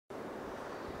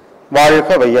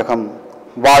வாழ்க வையகம்,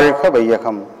 வாழ்க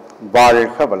வையகம்,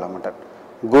 வாழ்க வளமுடன்.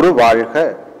 குரு வாழ்க,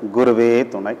 குருவே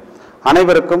துணை.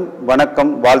 அனைவருக்கும்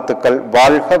வணக்கம், வாழ்த்துக்கள்.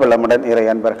 வாழ்க வளமுடன் இறை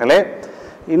அன்பர்களே.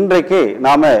 இன்றைக்கு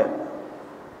நாம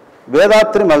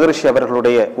வேதாத்ரி மகரிஷி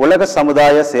அவர்களுடைய உலக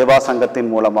சமுதாய சேவா சங்கத்தின்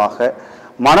மூலமாக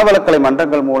மனவளக்கலை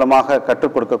மன்றங்கள் மூலமாக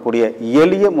கற்றுக் கொடுக்கக்கூடிய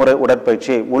எளிய முறை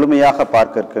உடற்பயிற்சியை முழுமையாக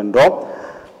பார்க்க இருக்கின்றோம்.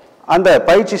 அந்த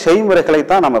பயிற்சி செய்முறைகளை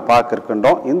தான் நம்ம பார்க்க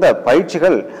இருக்கின்றோம். இந்த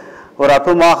பயிற்சிகள் ஒரு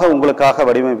அற்புதமாக உங்களுக்காக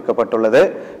வடிவமைக்கப்பட்டுள்ளது.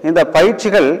 இந்த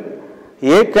பயிற்சிகள்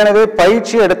ஏற்கனவே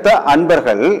பயிற்சி எடுத்த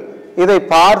அன்பர்கள் இதை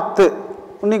பார்த்து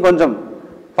இன்னும் கொஞ்சம்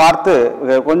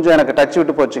எனக்கு டச்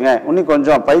விட்டு போச்சுங்க, இன்னும்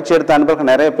கொஞ்சம் பயிற்சி எடுத்த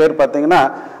அன்பர்கள் நிறைய பேர் பார்த்தீங்கன்னா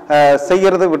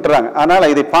செய்யறது விட்டுறாங்க.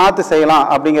 அதனால் இதை பார்த்து செய்யலாம்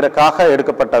அப்படிங்கிறதுக்காக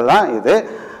எடுக்கப்பட்டது தான் இது.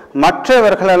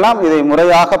 மற்றவர்களெல்லாம் இதை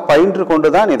முறையாக பயின்று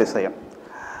கொண்டு தான் இதை செய்யணும்.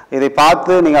 இதை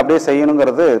பார்த்து நீங்கள் அப்படியே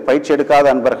செய்யணுங்கிறது பயிற்சி எடுக்காத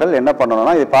அன்பர்கள் என்ன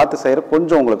பண்ணணும்னா, இதை பார்த்து செய்கிற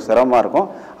கொஞ்சம் உங்களுக்கு சிரமமாக இருக்கும்.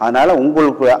 அதனால்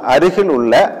உங்களுக்கு அருகில்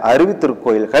உள்ள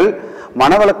அறிவித்திருக்கோயில்கள்,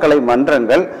 மனவளக்கலை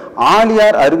மன்றங்கள்,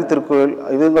 ஆழியார் அறிவித்திருக்கோயில்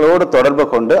இவங்களோடு தொடர்பு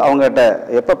கொண்டு அவங்ககிட்ட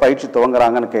எப்போ பயிற்சி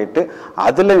துவங்குறாங்கன்னு கேட்டு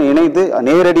அதில் இணைந்து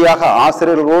நேரடியாக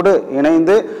ஆசிரியர்களோடு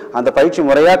இணைந்து அந்த பயிற்சி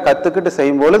முறையாக கற்றுக்கிட்டு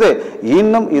செய்யும் பொழுது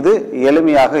இன்னும் இது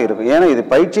எளிமையாக இருக்கும். ஏன்னா இது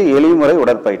பயிற்சி எளிமுறை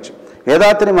உடற்பயிற்சி.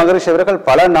 வேதாத்ரி மகரிஷி அவர்கள்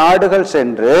பல நாடுகள்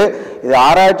சென்று இதை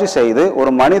ஆராய்ச்சி செய்து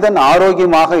ஒரு மனிதன்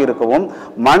ஆரோக்கியமாக இருக்கவும்,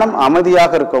 மனம்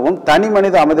அமைதியாக இருக்கவும், தனி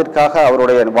மனித அமைதிக்காக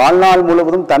அவருடைய வாழ்நாள்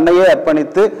முழுவதும் தன்னையே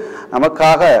அர்ப்பணித்து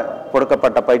நமக்காக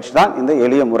கொடுக்கப்பட்ட பயிற்சி தான் இந்த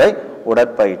எளிய முறை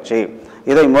உடற்பயிற்சி.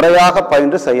 இதை முறையாக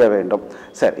பயின்று செய்ய வேண்டும்.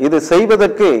 சரி, இது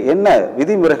செய்வதற்கு என்ன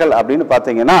விதிமுறைகள் அப்படின்னு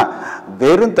பார்த்தீங்கன்னா,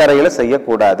 வெறும் தரையில்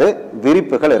செய்யக்கூடாது,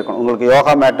 விரிப்புகள் இருக்கணும். உங்களுக்கு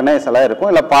யோகா மேட்டுனே சில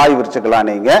இருக்கும், இல்லை பாய்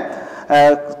விரிச்சுக்கலாம். நீங்கள்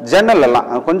ஜன்னல் எல்லாம்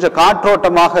கொஞ்சம்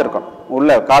காற்றோட்டமாக இருக்கும்,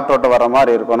 உள்ள காற்றோட்டம் வர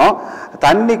மாதிரி இருக்கணும்.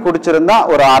 தண்ணி குடிச்சிருந்தா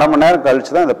ஒரு அரை மணி நேரம்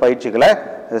கழிச்சு தான் இந்த பயிற்சிகளை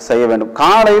செய்ய வேண்டும்.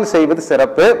 காலையில் செய்வது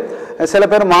சிறப்பு. சில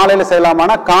பேர் மாலையில்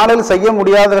செய்யலாமானா, காலையில் செய்ய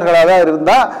முடியாதவர்களாக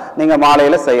இருந்தால் நீங்கள்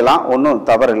மாலையில் செய்யலாம், ஒன்றும்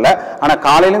தவறு இல்லை. ஆனால்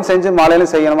காலையிலும் செஞ்சு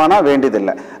மாலையிலும் செய்யணுமானா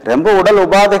வேண்டியதில்லை. ரொம்ப உடல்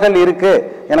உபாதைகள் இருக்குது,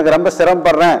 எனக்கு ரொம்ப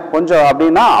சிரமப்படுறேன் கொஞ்சம்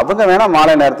அப்படின்னா அவங்க வேணால்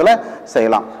மாலை நேரத்தில்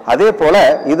செய்யலாம். அதே போல்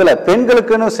இதில்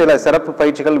பெண்களுக்குன்னு சில சிறப்பு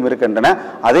பயிற்சிகளும் இருக்கின்றன.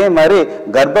 அதே மாதிரி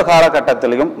கர்ப்ப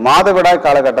காலகட்டத்திலையும் மாதவிடாய்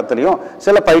காலகட்டத்திலையும்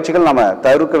சில பயிற்சிகள் நம்ம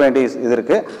தவிர்க்க வேண்டிய இது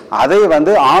இருக்குது. அதை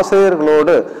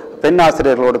ஆசிரியர்களோடு, பெண்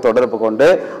ஆசிரியர்களோடு தொடர்பு கொண்டு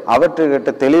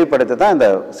அவற்றுக்கிட்ட தெளிவுபடுத்தி தான் இந்த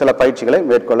சில பயிற்சிகளை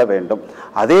மேற்கொள்ள வேண்டும்.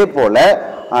 அதே போல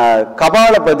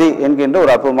கபாலபதி என்கின்ற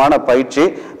ஒரு அற்புதமான பயிற்சி,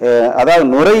 அதாவது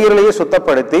நுரையீரலையே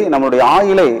சுத்தப்படுத்தி நம்மளுடைய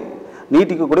ஆயுளை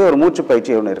நீட்டிக்கக்கூடிய ஒரு மூச்சு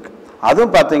பயிற்சி ஒன்று இருக்கு.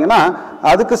 அதுவும் பார்த்தீங்கன்னா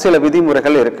அதுக்கு சில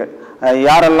விதிமுறைகள் இருக்கு.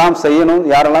 யாரெல்லாம் செய்யணும்,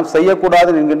 யாரெல்லாம் செய்யக்கூடாது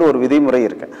என்கின்ற ஒரு விதிமுறை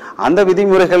இருக்கு. அந்த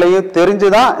விதிமுறைகளையும்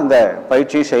தெரிஞ்சுதான் இந்த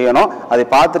பயிற்சியை செய்யணும். அதை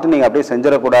பார்த்துட்டு நீங்க அப்படியே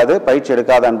செஞ்சிடக்கூடாது. பயிற்சி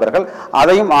எடுக்காத அன்பர்கள்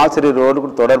அதையும் ஆசிரியரோடு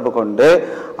தொடர்பு கொண்டு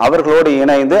அவர்களோடு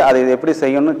இணைந்து அதை எப்படி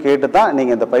செய்யணும்னு கேட்டு தான்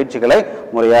நீங்க இந்த பயிற்சிகளை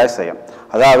முறையாக செய்யணும்.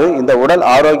 அதாவது இந்த உடல்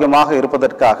ஆரோக்கியமாக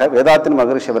இருப்பதற்காக வேதாத்ரி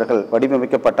மகரிஷி அவர்கள்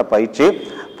வடிவமைக்கப்பட்ட பயிற்சி.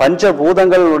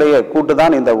 பஞ்சபூதங்களுடைய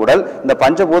கூட்டுதான் இந்த உடல். இந்த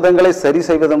பஞ்சபூதங்களை சரி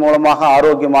செய்வதன் மூலமாக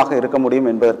ஆரோக்கியமாக இருக்க முடியும்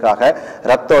என்பதற்காக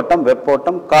ரத்தோட்டம்,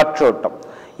 வெப்போட்டம், காற்றோட்டம்,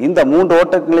 இந்த 3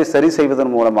 ஓட்டங்களை சரி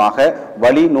செய்வதன் மூலமாக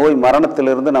வலி, நோய்,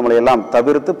 மரணத்திலிருந்து நம்மளை எல்லாம்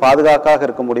தவிர்த்து பாதுகாப்பாக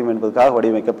இருக்க முடியும் என்பதற்காக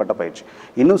வடிவமைக்கப்பட்ட பயிற்சி.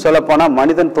 இன்னும் சொல்லப்போனால்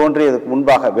மனிதன் தோன்றியதுக்கு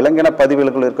முன்பாக விலங்கின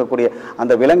பதிவுகள் இருக்கக்கூடிய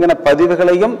அந்த விலங்கின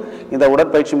பதிவுகளையும் இந்த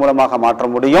உடற்பயிற்சி மூலமாக மாற்ற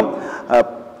முடியும்.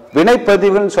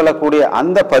 வினைப்பதிவுன்னு சொல்லக்கூடிய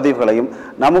அந்த பதிவுகளையும்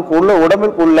நமக்கு உள்ள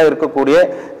உடம்பிற்குள்ள இருக்கக்கூடிய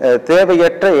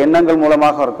தேவையற்ற எண்ணங்கள்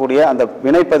மூலமாக வரக்கூடிய அந்த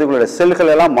வினைப்பதிவுகளுடைய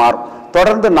செல்கள் எல்லாம் மாறும்.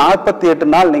 தொடர்ந்து 48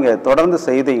 நாள் நீங்கள் தொடர்ந்து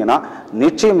செய்தீங்கன்னா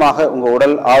நிச்சயமாக உங்கள்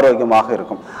உடல் ஆரோக்கியமாக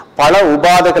இருக்கும். பல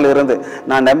உபாதைகள் இருந்து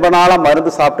நான் ரொம்ப நாளாக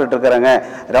மருந்து சாப்பிட்டுட்டு இருக்கிறேங்க,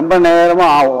 ரொம்ப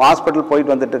நேரமாக ஹாஸ்பிட்டல்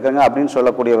போயிட்டு வந்துட்டு இருக்கேங்க அப்படின்னு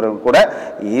சொல்லக்கூடியவர்கள் கூட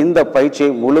இந்த பயிற்சியை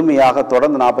முழுமையாக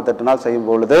தொடர்ந்து 48 நாள் செய்யும்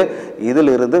பொழுது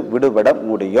இதிலிருந்து விடுபட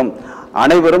முடியும்.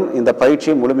 அனைவரும் இந்த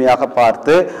பயிற்சியை முழுமையாக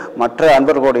பார்த்து மற்ற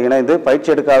அன்பர்களோடு இணைந்து,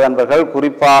 பயிற்சி எடுக்காத அன்பர்கள்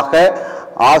குறிப்பாக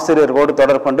ஆசிரியர்களோடு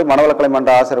தொடர்பு கொண்டு மனவளக்கலை மன்ற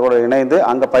ஆசிரியர்களோடு இணைந்து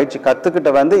அங்கே பயிற்சி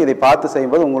கற்றுக்கிட்டு வந்து இதை பார்த்து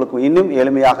செய்யும்போது உங்களுக்கு இன்னும்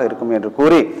எளிமையாக இருக்கும் என்று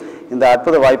கூறி இந்த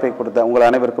அற்புத வாய்ப்பை கொடுத்த உங்கள்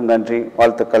அனைவருக்கும் நன்றி,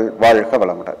 வாழ்த்துக்கள். வாழ்க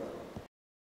வளமுடன்.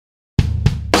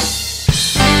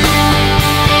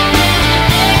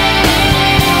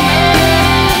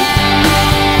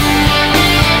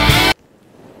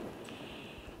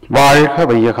 வாழ்க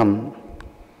வையகம்,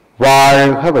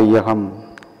 வாழ்க வையகம்,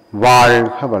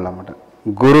 வாழ்க வளமுடன்.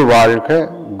 குரு வாழ்க,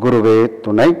 குருவே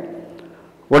துணை.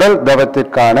 உடல்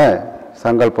தவத்திற்கான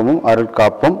சங்கல்பமும் அருள்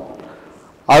காப்பும்.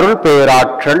 அருள்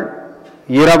பேராற்றல்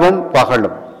இரவும்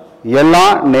பகலும் எல்லா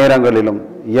நேரங்களிலும்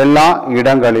எல்லா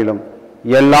இடங்களிலும்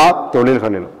எல்லா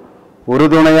தொழில்களிலும்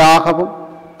உறுதுணையாகவும்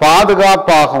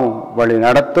பாதுகாப்பாகவும் வழி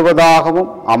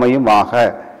நடத்துவதாகவும் அமையுமாக.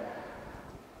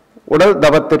 உடல்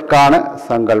தவத்திற்கான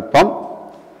சங்கல்பம்.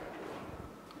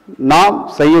 நாம்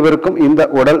செய்யவிருக்கும் இந்த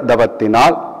உடல்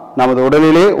தவத்தினால் நமது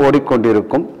உடலிலே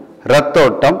ஓடிக்கொண்டிருக்கும்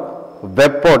இரத்தோட்டம்,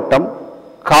 வெப்போட்டம்,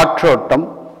 காற்றோட்டம்,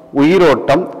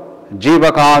 உயிரோட்டம்,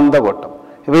 ஜீவகாந்த ஓட்டம்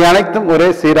இவை அனைத்தும் ஒரே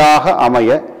சீராக அமைய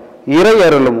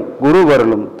இறையருளும்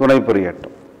குருவருளும் துணை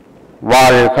புரியட்டும்.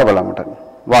 வாழ்க வளமுடன்.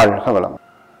 வாழ்க வளம்.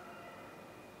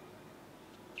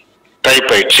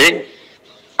 தைப்பயிற்சி.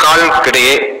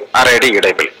 காலுக்கிடையே அரை அடி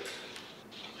இடைவெளி.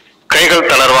 கைகள்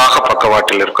தளர்வாக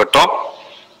பக்கவாட்டில் இருக்கட்டும்.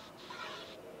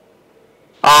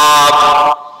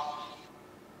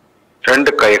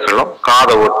 ரெண்டு கைகளும்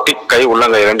காதை ஒட்டி கை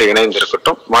உள்ளங்கை இரண்டு இணைந்து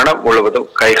இருக்கட்டும். மனம் முழுவதும்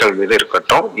கைகள் மீது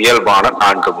இருக்கட்டும். இயல்பான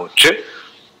 4 மூச்சு.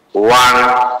 1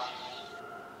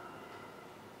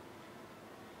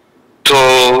 2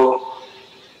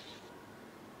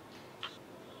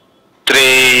 3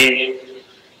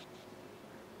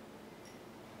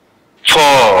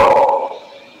 4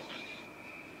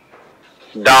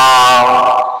 down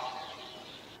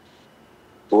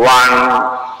 1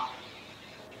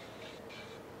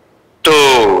 2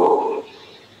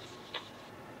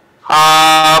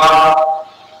 up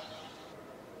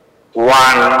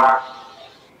 1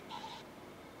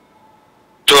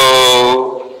 2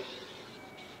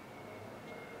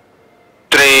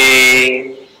 3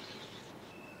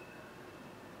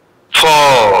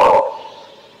 4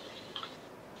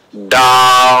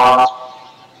 down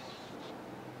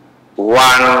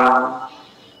 1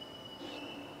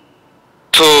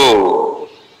 2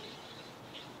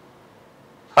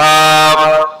 up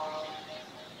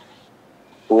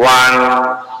 1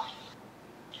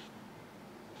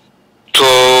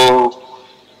 2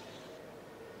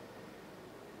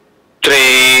 3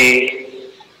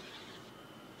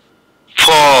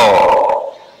 4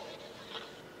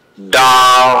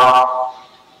 down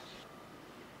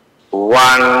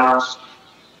 1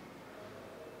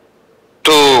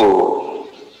 2.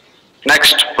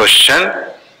 Next question.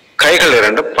 கைகள்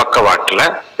இரண்டு பக்கவாட்டுல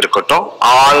இருக்கட்டும்.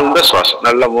 ஆழ்ந்த சுவாசம்,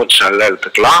 நல்ல மூச்சு நல்லா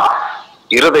எடுத்துக்கலாம்.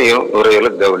 இருதயம் உரையில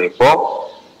கவனிப்போம்.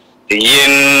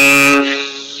 இன்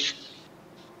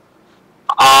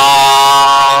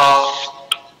ஆட்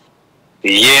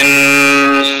இன்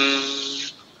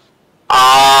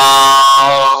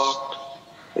ஆட்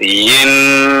இன்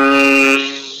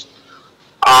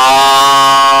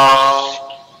ஆட்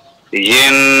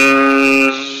இன்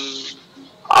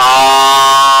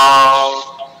ஆட்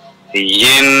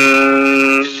இன்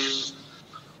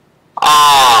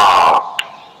ஆட்.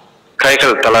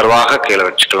 கைகள் தளர்வாக கீழே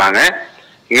வச்சுக்கலாங்க.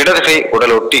 இடது கை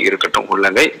உடல் ஒட்டி இருக்கட்டும்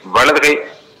உள்ளங்கை. வலது கை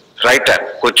ரைட் ஹேண்ட்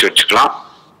கூச்சி வச்சுக்கலாம்.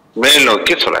 மேல்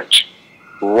நோக்கி சுழற்சி.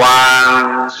 1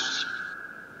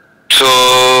 2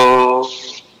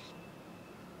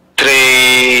 3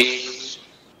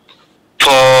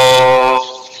 4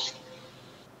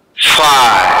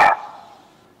 5.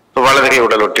 வலது கை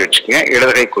உடல் ஒட்டி வச்சுக்கோங்க.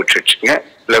 இடது கை கூச்சி வச்சுக்கோங்க.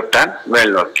 லெஃப்ட் ஹேண்ட்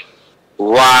மேல் நோக்கி.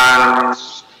 1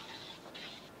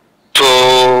 2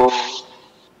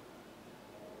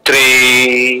 3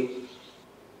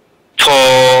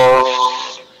 4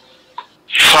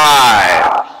 5.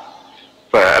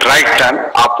 ரைட் ஹேண்ட்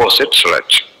ஆப்போசிட்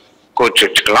சுழற்சி. கூச்சி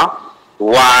வச்சுக்கலாம்.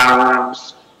 1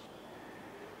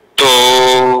 2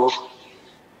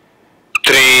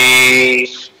 3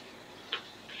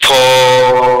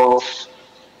 4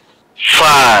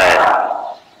 5.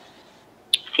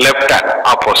 Left hand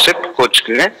opposite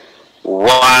கூச்சுக்குங்க.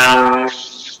 1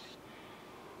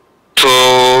 2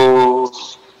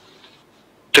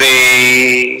 3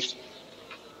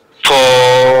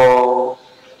 4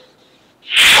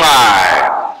 5.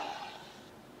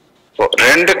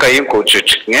 ரெண்டு கையும் கூச்சி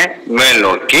வச்சுக்கோங்க. மேல்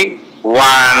நோக்கி.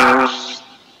 1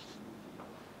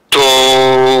 2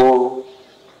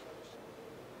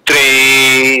 3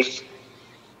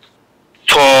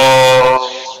 4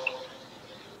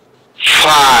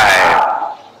 5.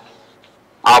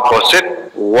 Opposite.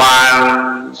 1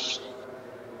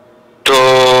 2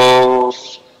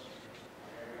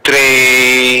 3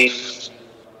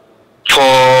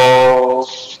 4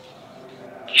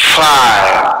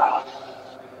 5.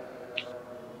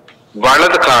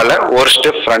 வலது காலை ஒரு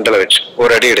ஸ்டெப் ஃப்ரண்ட்ல வச்சு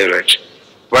ஒரு அடி இடையில வச்சு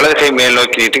வலது கை மேல்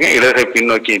நோக்கி நீட்டுங்க. இடது கை பின்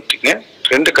நோக்கி நீட்டுங்க.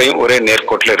 ரெண்டு கையும் ஒரே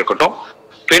நேர்கோட்டில் இருக்கட்டும்.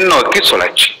 பின் நோக்கி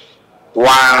சுழற்சி.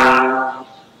 1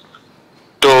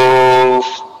 2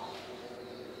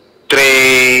 3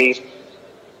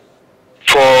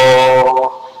 4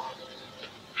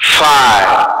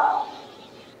 5.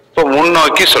 இப்போ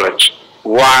முன்னோக்கி சுழற்சி.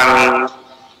 1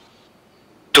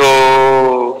 2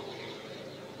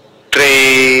 3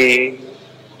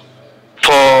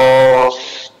 4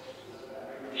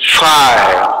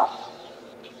 5.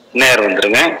 நேர்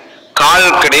வந்துருங்க.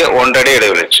 காலுக்கிடையே ஒன்றடி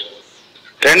இடைவெளிச்சு.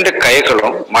 ரெண்டு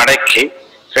கைகளும் மடக்கி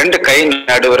ரெண்டு கை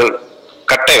நடுவிரல்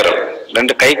கட்டை விரல்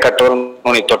ரெண்டு கை கட்டவர்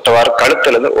நுனி தொட்டவாறு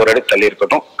கழுத்திலிருந்து ஒரு அடி தள்ளி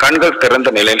இருக்கட்டும். கண்கள் திறந்த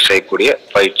நிலையில் செய்யக்கூடிய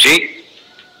பயிற்சி.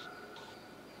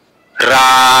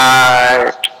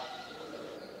 Right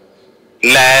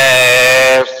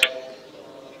left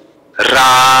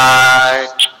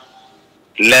right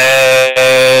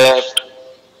left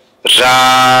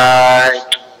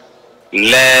right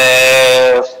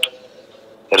left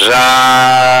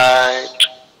right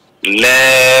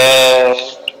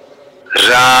left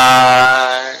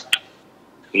right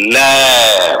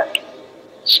left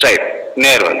straight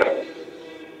நேர் வந்து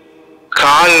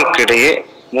காலுக்கிடையே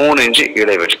 3 இன்ச்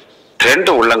இடைவெளி.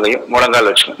 ரெண்டு உள்ளங்கையும் முழங்கால்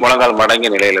வச்சுக்கணும். முழங்கால் மடங்கிய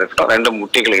நிலையில் இருக்கட்டும். ரெண்டு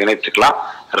முட்டிகளை இணைத்துக்கலாம்.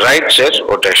 Right side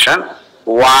rotation.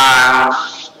 1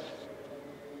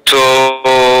 2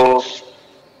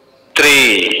 3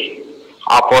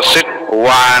 opposite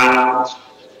 1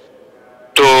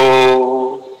 2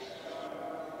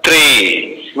 3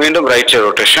 மீண்டும் ரைட் சைடு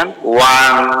ரொட்டேஷன்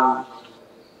 1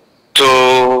 2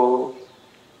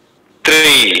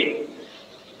 3.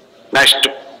 நெக்ஸ்ட்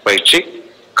பயிற்சி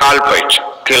கால் பயிற்சி.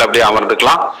 கீழே அப்படியே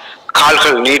அமர்ந்துக்கலாம்.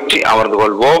 கால்கள் நீட்டி அமர்ந்து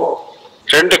கொள்வோம்.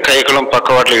 ரெண்டு கைகளும்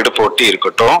பக்கவாட்டில் இடுப்பு ஒட்டி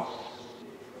இருக்கட்டும்.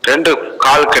 ரெண்டு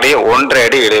கால்கிடையே 1.5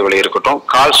 அடி இடைவெளி இருக்கட்டும்.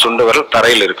 கால் சுண்டு விரல்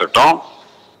தரையில் இருக்கட்டும்.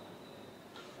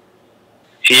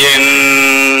 in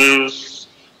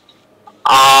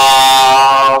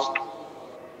out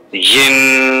in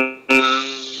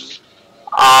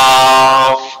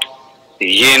out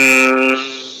in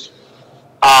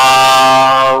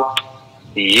out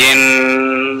in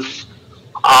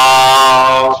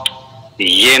out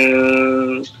in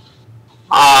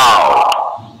out.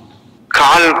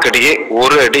 கால்கிடையே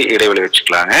 1 அடி இடைவெளி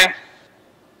வச்சுக்கலாங்க.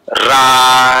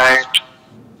 Right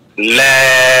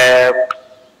left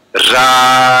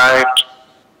right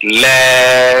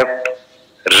left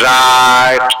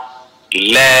right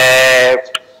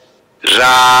left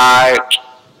right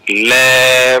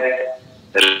left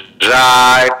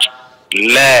right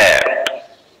left.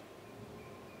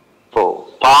 இப்போ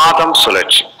பாதம்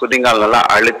சுழற்சி. குதிங்கால் நல்லா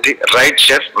அழுத்தி ரைட்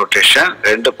சைட் ரொட்டேஷன்.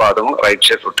 ரெண்டு பாதமும் ரைட்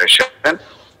சைட் ரொட்டேஷன்.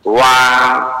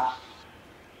 1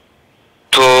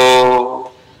 2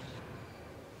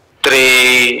 3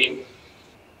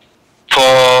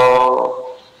 4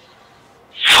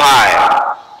 5.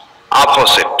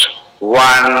 Opposite.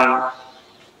 1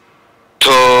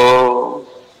 2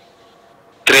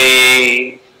 3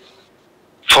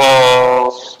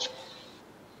 4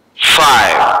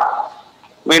 5.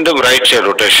 மீண்டும் ரைட் சைடு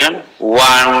ரொட்டேஷன்.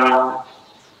 1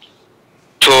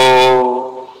 2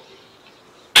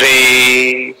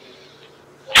 3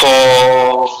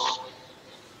 4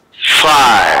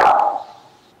 5.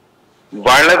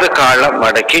 வலது காலை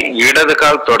மடக்கி இடது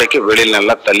கால் தொடக்கி வெளியில்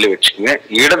நல்லா தள்ளி வச்சுக்கோங்க.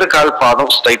 இடது கால்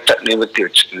பாதம் ஸ்ட்ரைட்டா நிமிர்த்தி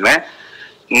வச்சுக்கோங்க.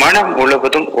 மனம்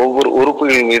முழுவதும் ஒவ்வொரு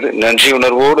உறுப்புகளின் மீது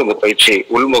நன்றியுணர்வோடு இந்த பயிற்சியை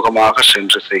உள்முகமாக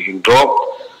சென்று செய்கின்றோம்.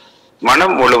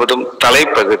 மனம் முழுவதும்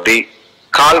தலைப்பகுதி,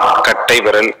 கால் கட்டை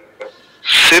விரல்,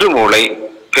 சிறுமூளை,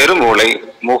 பெருமூளை,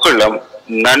 முகுளம்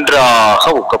நன்றாக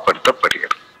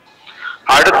ஊக்கப்படுத்தப்படுகிறது.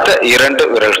 அடுத்த 2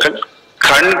 விரல்கள்,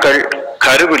 கண்கள்,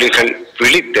 கருவிழிகள்,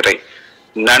 விழித்திரை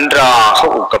நன்றாக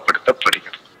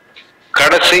ஊக்கப்படுத்தப்படுகிறது.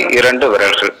 கடைசி 2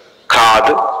 விரல்கள்,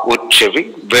 காது, உச்செவி,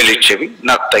 வெளிச்செவி,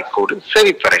 நத்தைக்கூடு,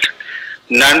 செவிப்பறைகள்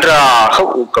நன்றாக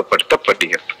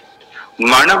ஊக்கப்படுத்தப்படுகிறது.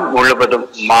 மனம் முழுவதும்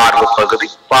மார்பு பகுதி,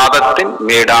 பாதத்தின்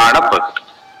மேடான பகுதி,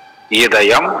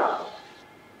 இதயம்,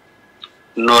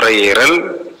 நுரையீரல்,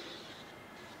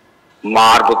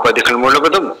 மார்பு பகுதிகள்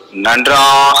முழுவதும்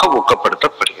நன்றாக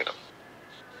ஊக்கப்படுத்தப்படுகிறது.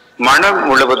 மனம்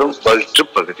முழுவதும் வயிற்று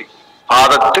பகுதி,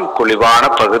 பாதத்தின் குழிவான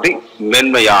பகுதி,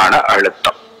 மென்மையான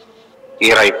அழுத்தம்,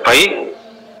 இரைப்பை,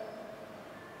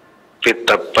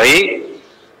 பித்தப்பை,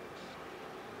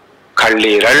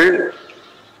 கல்லீரல்,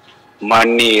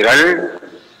 மண்ணீரல்,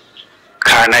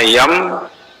 கணையம்,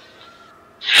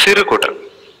 சிறுகுடல்,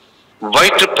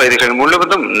 வயிற்று பகுதிகள்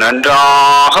முழுவதும்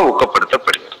நன்றாக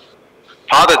ஊக்கப்படுத்தப்படுகிறது.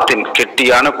 பாதத்தின்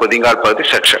கெட்டியான குதிங்கால் பகுதி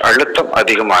சற்று அழுத்தம்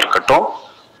அதிகமா இருக்கட்டும்.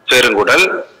 பெருங்குடல்,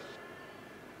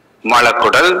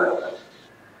 மலக்குடல்,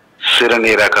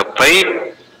 சிறுநீரகப்பை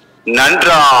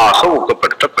நன்றாக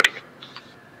ஊக்கப்படுத்தப்படுகிறது.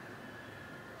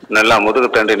 நல்லா முதுகு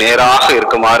தண்டு நேராக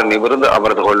இருக்குமாறு நிமிர்ந்து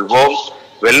அமர்ந்து கொள்வோம்.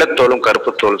 வெள்ளத்தோலும்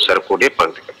கருப்பு தோல் சேரக்கூடிய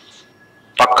பகுதிகள்,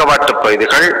 பக்கவாட்டு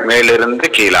பகுதிகள் மேலிருந்து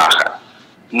கீழாக,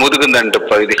 முதுகுந்தண்டு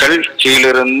பகுதிகள்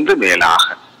கீழிருந்து மேலாக,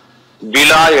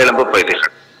 விலா எலும்பு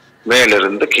பகுதிகள்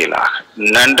மேலிருந்து கீழாக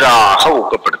நன்றாக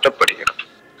ஊக்கப்படுத்தப்படுகிறது.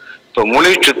 இப்போ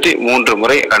முளை சுத்தி 3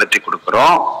 முறை அழுத்தி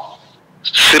கொடுக்கிறோம்.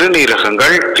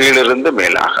 சிறுநீரகங்கள் கீழிருந்து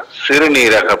மேலாக,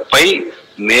 சிறுநீரகப்பை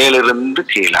மேலிருந்து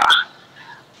கீழாக,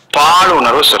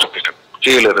 பாலுணர்வு சுரப்பிகள்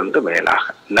கீழிருந்து மேலாக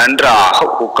நன்றாக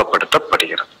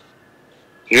ஊக்கப்படுத்தப்படுகிறது.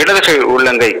 இடது கை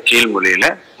உள்ளங்கை கீழ் மூலையில,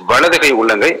 வலது கை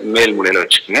உள்ளங்கை மேல் மூலையில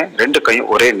வச்சுக்கோங்க. ரெண்டு கையும்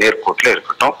ஒரே நேர்கோட்டில்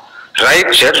இருக்கட்டும்.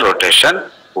 Right side rotation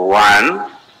 1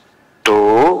 2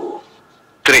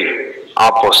 3.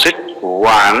 ஆப்போசிட்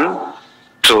 1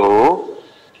 2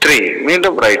 3.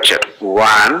 மீண்டும் ரைட் சைடு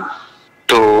 1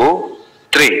 2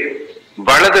 3.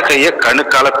 வலது கையை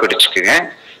கணுக்கால பிடிச்சுக்குங்க.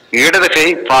 இடது கை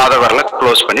பாத வரல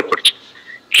க்ளோஸ் பண்ணி பிடிச்சு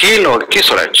கீழ் நோக்கி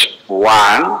சுழற்சி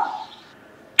 1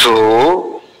 2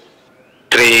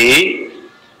 3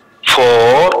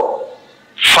 4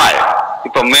 5.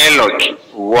 இப்ப மேல் நோக்கி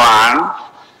 1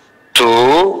 2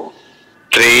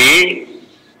 3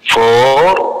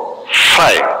 4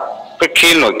 5. இப்ப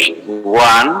கீழ் நோக்கி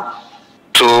 1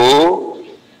 2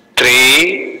 3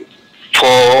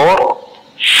 4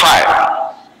 5.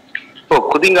 இப்போ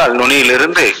குதிங்கால்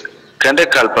நுனியிலிருந்து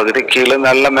கண்டைக்கால் பகுதி கீழே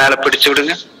நல்லா மேல பிடிச்சு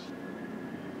விடுங்க.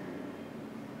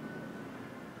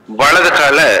 வலது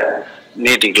கால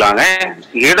நீட்டிக்கலாங்க.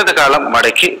 இடது காலம்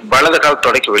மடக்கி வலது கால்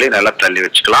தொடக்கி வெளியே நல்லா தள்ளி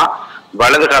வச்சுக்கலாம்.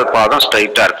 வலது கால் பாதம்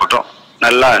ஸ்ட்ரைட்டா இருக்கட்டும்.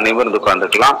 நல்லா நிமிர்ந்து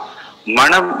உட்கார்ந்துக்கலாம்.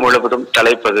 மனம் முழுவதும்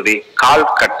தலைப்பகுதி, கால்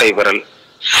கட்டை விரல்,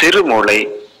 சிறுமூளை,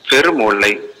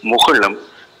 பெருமூளை, முகுளம்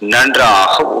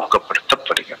நன்றாக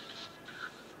ஊக்கப்படுத்தப்படுகிறது.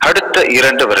 அடுத்த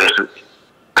 2 விரல்கள்,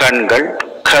 கண்கள்,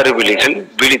 கருவிழிகள்,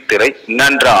 விழித்திரை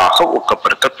நன்றாக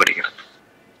ஊக்கப்படுத்தப்படுகிறது.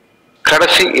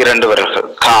 கடைசி 2 விரல்கள்,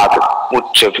 காது,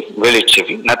 உச்சவி,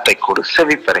 வெளிச்செவி, நத்தைக்கூடு,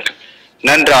 செவிப்பறைகள்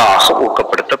நன்றாக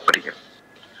ஊக்கப்படுத்தப்படுகிறது.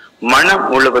 மனம்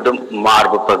முழுவதும்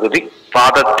மார்பு பகுதி,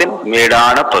 பாதத்தின்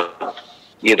மேடான பகுதி,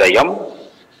 இதயம்,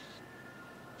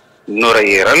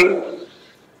 நுரையீரல்,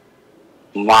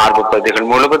 மார்பு பகுதிகள்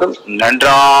முழுவதும்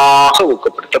நன்றாக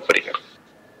ஊக்கப்படுத்தப்படுகிறது.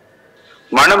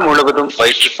 மனம் முழுவதும்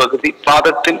வயிற்று பகுதி,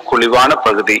 பாதத்தின் குழிவான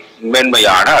பகுதி,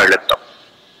 மென்மையான அழுத்தம்,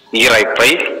 இரைப்பை,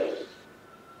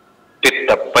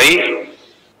 பித்தப்பை,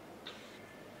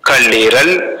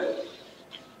 கல்லீரல்,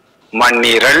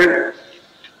 மண்ணீரல்,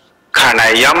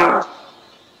 கணையம்,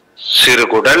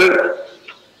 சிறுகுடல்,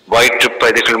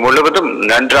 வயிற்றுப்பகுதிகள் முழுவதும்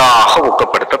நன்றாக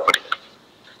ஊக்கப்படுத்தப்படுகிறது.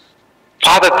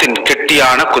 பாதத்தின்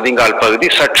கெட்டியான குதிங்கால் பகுதி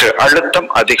சற்று அழுத்தம்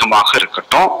அதிகமாக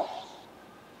இருக்கட்டும்.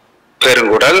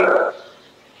 பெருங்குடல்,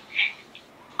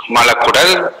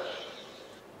 மலக்குடல்,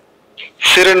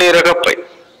 சிறுநீரகப்பை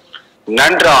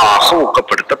நன்றாக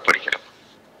ஊக்கப்படுத்தப்படுகிறது.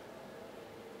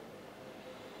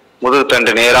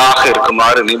 முதுகுத்தண்டு நேராக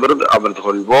இருக்குமாறு நிமிர்ந்து அமர்ந்து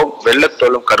கொள்வோம்.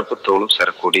 வெள்ளத்தோலும் கருப்பு தோலும்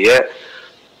சேரக்கூடிய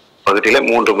பகுதியில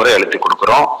 3 முறை அழுத்தி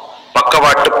கொடுக்கிறோம்.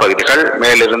 பக்கவாட்டு பகுதிகள்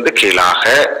மேலிருந்து கீழாக,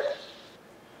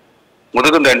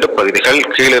 முதுகுந்தண்டு பகுதிகள்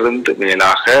கீழிருந்து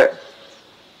மேலாக,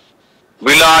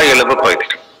 விலா எலும்பு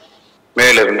பகுதிகள்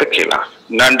மேலிருந்து கீழாக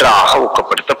நன்றாக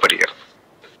ஊக்கப்படுத்தப்படுகிறது.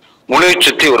 முளையை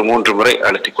சுற்றி ஒரு 3 முறை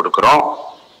அழுத்தி கொடுக்கிறோம்.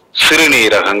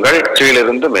 சிறுநீரகங்கள்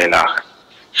கீழிருந்து மேலாக,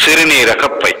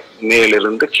 சிறுநீரகப்பை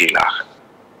மேலிருந்து கீழாக,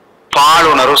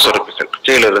 பாலுணர்வு சுரப்பிகள்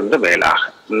கீழிருந்து மேலாக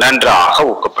நன்றாக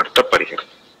ஊக்கப்படுத்தப்படுகிறது.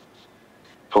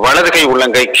 வலது கை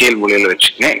உள்ளங்கை கீழ் மூலையில்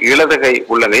வச்சுக்கங்க. இடது கை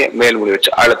உள்ளங்கையை மேல் மூலையில்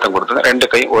வச்சு அழுத்தம் கொடுத்துங்க. 2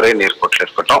 கை ஒரே நேர்கோட்டில்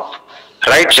இருக்கட்டும்.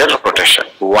 Right side rotation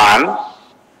 1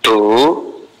 2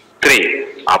 3.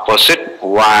 ஆப்போசிட்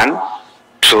 1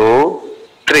 2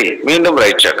 3. மீண்டும்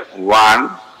ரைட் சைடு 1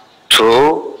 2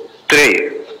 3.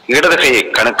 இடது கையை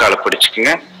கணுக்கால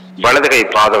பிடிச்சுக்குங்க. வலது கை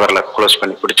பாத வரல க்ளோஸ்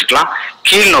பண்ணி பிடிச்சுக்கலாம்.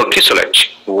 கீழ் நோக்கி சுழற்சி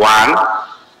 1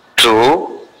 2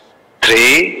 3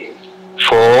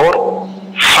 4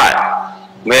 5.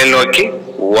 மேல் நோக்கி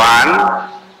 1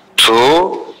 2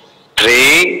 3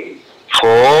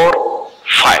 4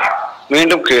 5.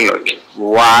 மீண்டும் கீழ் நோக்கி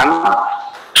 1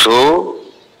 2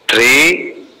 3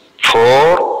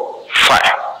 4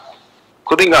 5.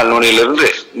 குதிங்கால் நுனியிலிருந்து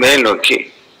மேல் நோக்கி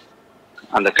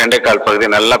அந்த கண்டைக்கால் பகுதியை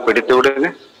நல்லா பிடித்து விடுங்க.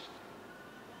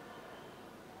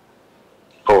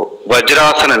 இப்போ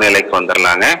வஜ்ராசன நிலைக்கு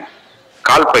வந்துடலாங்க.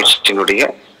 கால் பயிற்சியினுடைய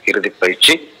இறுதி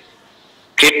பயிற்சி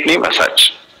கிட்னி மசாஜ்.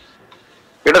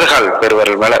 இடதுகால்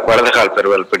பெருவரல் மேல வலதுகால்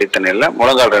பெருவரல் பிடித்த நிலையில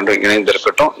முழங்கால் 2 இணைந்து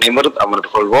இருக்கட்டும். நிமிர்ந்து அமர்ந்து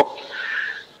கொள்வோம்.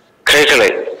 கைகளை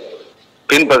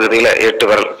பின்பகுதியில 8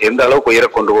 விரல் எந்த அளவுக்கு உயர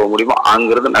கொண்டு போக முடியுமோ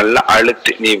அங்கிருந்து நல்லா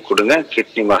அழுத்தி நீவி கொடுங்க.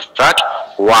 Kidney massage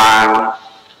 1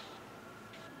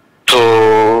 2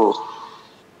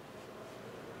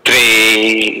 3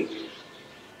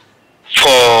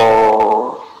 4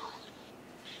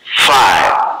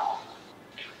 5.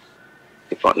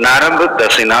 இப்போ நரம்பு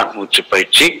தசைனா மூச்சு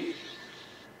பயிற்சி.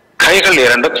 கைகள்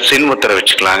 2 சின்முத்திரை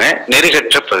வச்சுக்கலாங்க.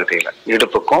 நெறிகற்ற பகுதியில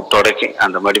இடுப்புக்கும் தொடைக்கும்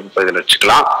அந்த மடிப்பு பகுதியில்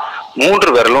வச்சுக்கலாம்.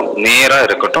 3 விரலும் நேரா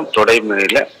இருக்கட்டும். தொடை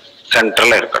மேல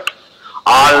சென்ட்ரல்ல இருக்கட்டும்.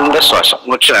 ஆழ்ந்த சுவாசம்,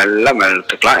 மூச்சு நல்லா மேல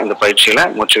இழுத்துக்கலாம். இந்த பயிற்சியில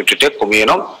மூச்சு விட்டுட்டே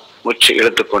குமியணும். மூச்சு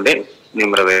இழுத்துக்கொண்டே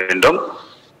நிமிர வேண்டும்.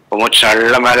 மூச்சு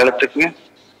நல்லா மேல இழுத்துக்குங்க.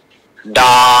 டா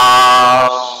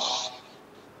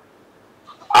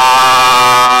ஆ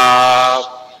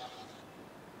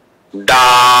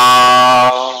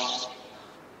down,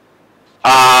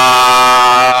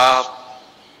 up,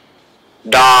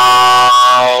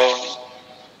 down,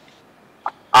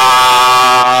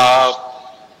 up,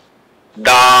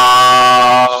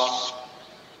 down,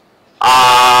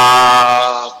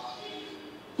 up,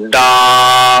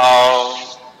 down,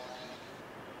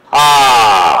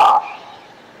 up.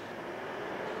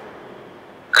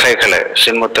 கைகளை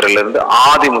சின்முத்திரையிலிருந்து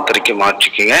ஆதி முத்திரைக்கு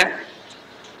மாற்றிக்கிங்க.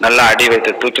 நல்லா அடி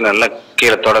வைத்து தூக்கி நல்லா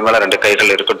கீழே தொட மேல ரெண்டு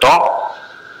கைகள் இருக்கட்டும்.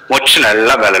 மூச்சு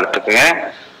நல்லா மேல இழுத்துக்குங்க.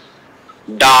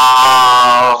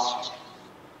 down,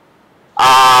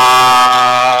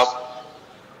 up,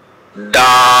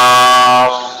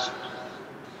 down,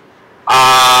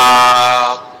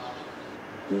 up,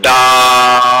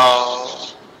 down,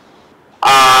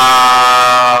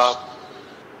 up,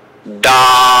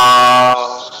 down,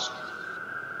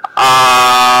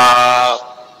 up,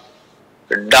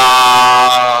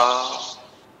 down,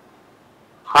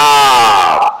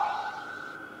 up.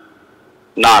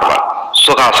 Normal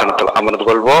சுகாசனத்தில் அமர்ந்து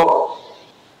கொள்வோம்.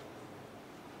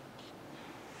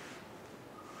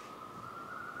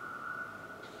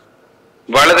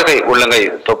 வலது கை உள்ளங்கை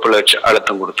தொப்புல வச்சு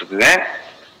அழுத்தம் கொடுத்துக்குங்க.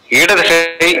 இடது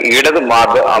கை இடது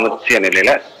மார்பு அமர்த்திய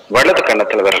நிலையில வலது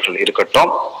கன்னத்துல விரல்கள்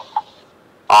இருக்கட்டும்.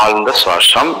 ஆழ்ந்த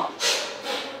சுவாசம்.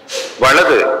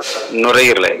 வலது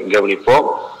நுரையீரலை கவனிப்போம்.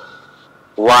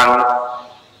 1,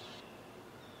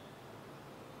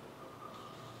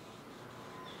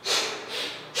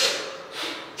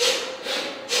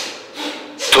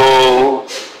 2,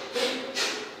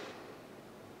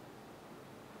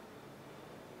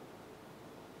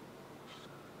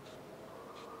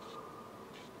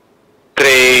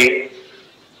 3,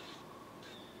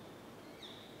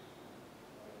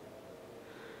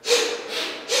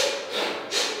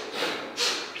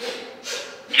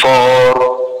 4,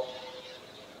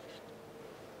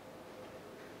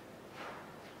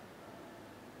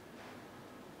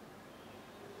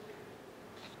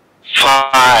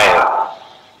 5.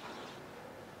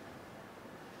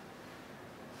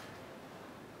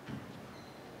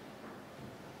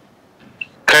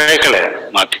 கைகளை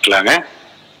மாத்திக்கலாங்க.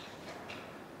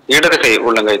 இடது கை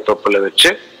உள்ளங்கை தொப்புல வச்சு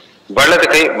வலது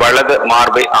கை வலது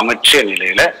மார்பை அமைச்சிய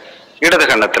நிலையில இடது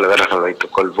கன்னத்தில் விரல்கள்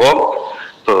வைத்துக் கொள்வோம்.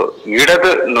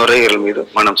 இடது நுரையீரல் மீது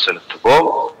மனம் செலுத்துவோம்.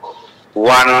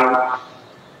 1,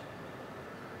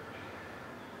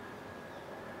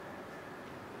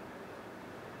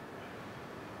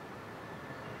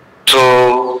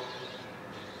 2,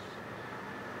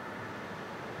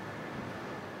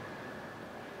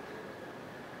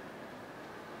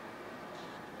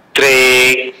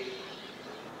 3,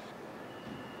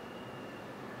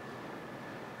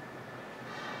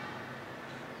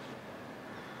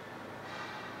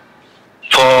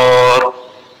 4,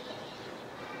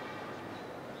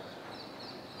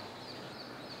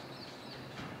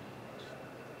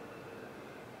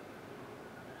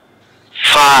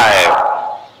 5.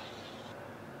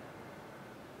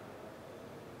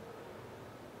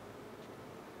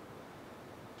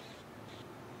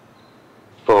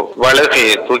 வலது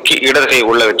கையை தூக்கி இடது கை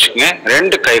உள்ள வச்சுக்கங்க.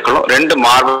 ரெண்டு கைகளும் ரெண்டு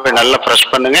மார்பை நல்லா பிரஸ்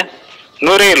பண்ணுங்க.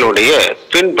 நுரையீரலுடைய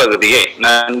பின்பகுதியை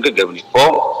நன்கு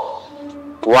கவனிப்போம்.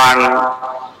 1,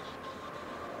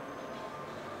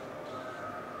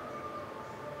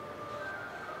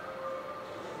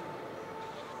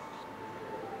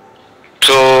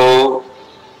 2,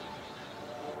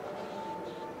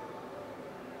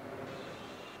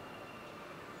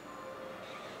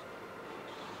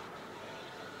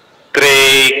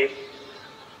 3,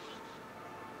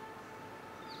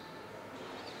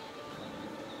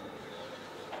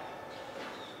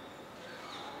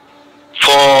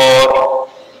 4,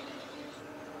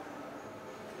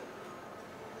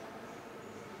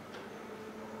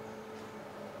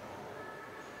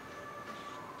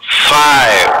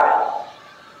 5.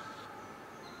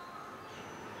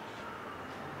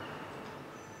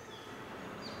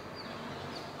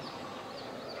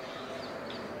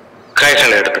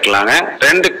 கைகளை எடுத்துக்கலாங்க.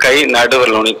 ரெண்டு கை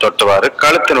நடுவில் நுனி தொட்டுவாரு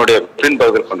கழுத்தினுடைய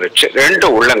பின்பகுதியில் கொண்டு வச்சு ரெண்டு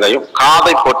உள்ளங்கையும்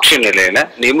காதை பொற்றிய நிலையில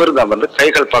நிமிர்ந்து அமர்ந்து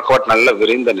கைகள் பக்கவாட்டு நல்ல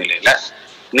விரிந்த நிலையில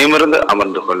நிமிர்ந்து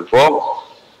அமர்ந்து கொள்வோம்.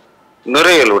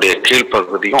 நுரையீரலுடைய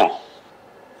கீழ்ப்பகுதியும்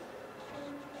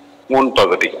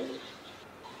முன்பகுதியும்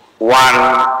 1,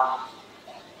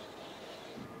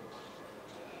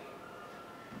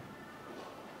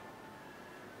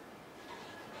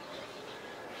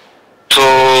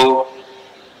 2,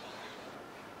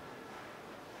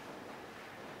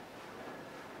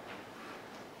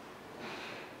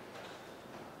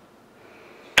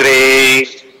 3,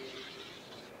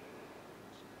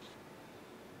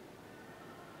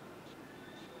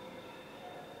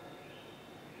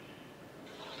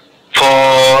 4,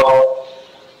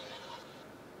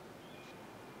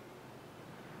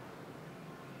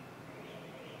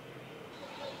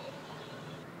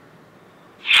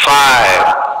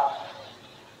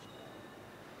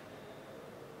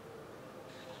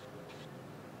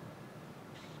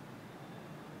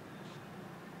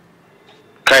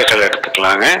 கைகள்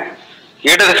எடுத்துக்கலாங்க.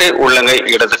 இடது கை உள்ளங்கை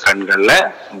இடது கண்கள்ல,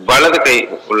 வலது கை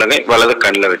உள்ளங்கை வலது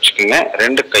கண்ணில் வச்சுக்கோங்க.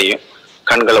 ரெண்டு கையும்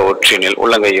கண்களை ஒற்றினில்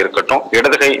உள்ளங்கை இருக்கட்டும்.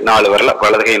 இடது கை 4 விரல்,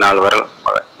 வலது கை 4 விரல்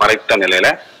மறைத்த நிலையில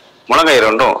முழங்கை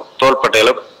இரண்டும்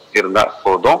தோள்பட்டையில இருந்தா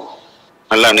போதும்.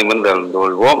 நல்லா நிமிர்ந்து அமர்ந்து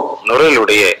கொள்வோம்.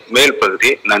 நுரையுடைய மேல்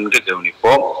பகுதியை நன்கு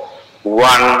கவனிப்போம்.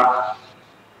 1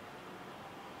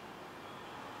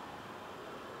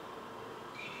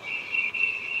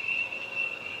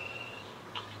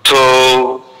 2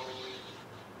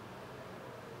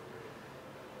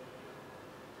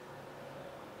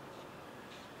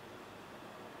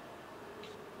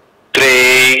 3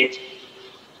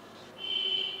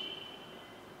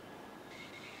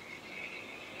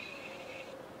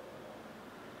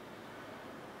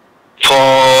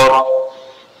 4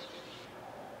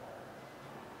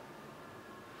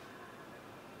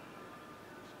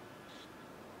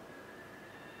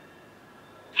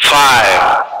 5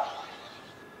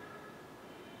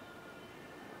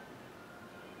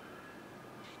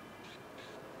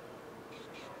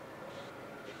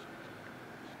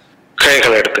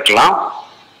 கைகளை எடுத்துக்கலாம்.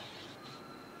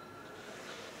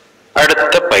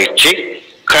 அடுத்த பயிற்சி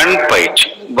கண் பயிற்சி.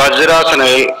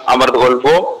 வஜ்ராசனையில் அமர்ந்து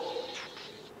கொள்வோம்.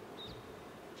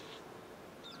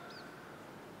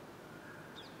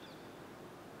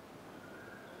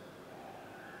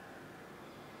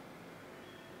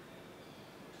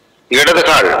 இடது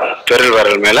கால் பெருல்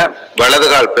விரல் மேல, வலது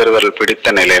கால் பெருவிரல் பிடித்த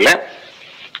நிலையில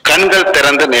கண்கள்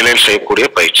திறந்த நிலையில் செய்யக்கூடிய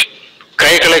பயிற்சி.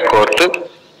 கைகளை கோர்த்து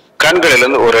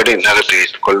கண்களிலிருந்து ஒரு அடி நகர்த்தி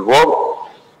வைத்துக் கொள்வோம்.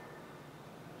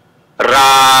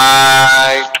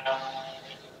 Right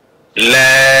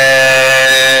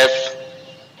left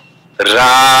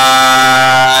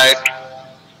right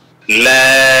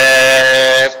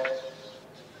left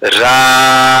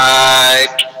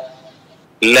right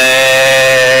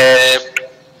left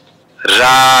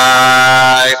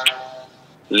right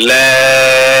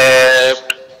left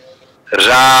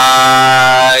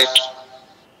right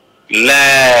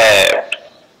left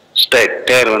straight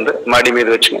தேர் வந்து மடி மீது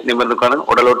வச்சுங்க நிமிர்ந்து உட்காருங்க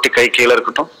உடல் ஒட்டி கை கீழே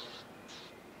இருக்கட்டும்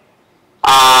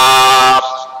up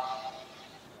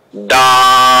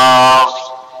down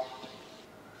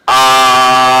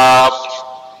up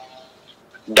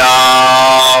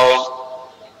down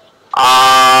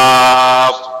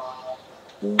up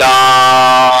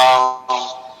down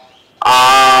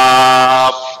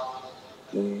up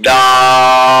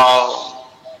down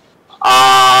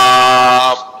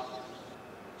up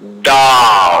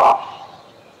down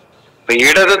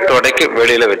இடது தொடைக்கு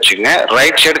வெளியில வச்சுங்க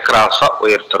right side கிராஸா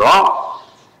உயர்த்துறோம்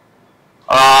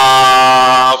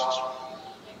up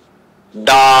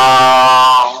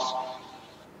down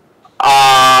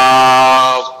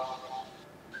up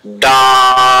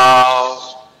down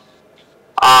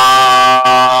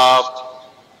up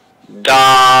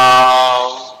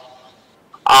down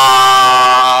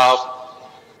up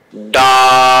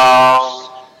down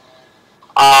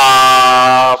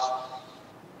up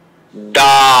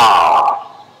down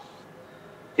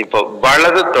இப்போ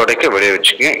வலது தொடைக்கு வெளியே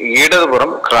வச்சுக்கங்க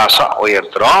இடதுபுறம் கிராஸா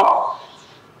உயர்த்துறோம்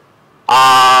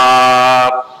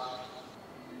up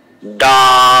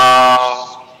down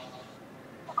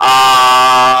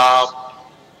up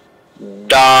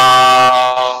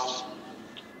down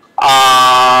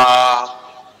up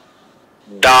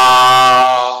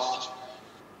down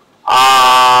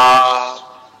up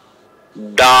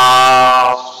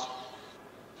down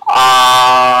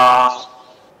up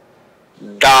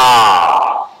down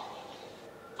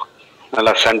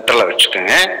நல்லா சென்டர்ல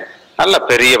வச்சுக்கோங்க நல்ல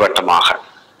பெரிய வட்டமாக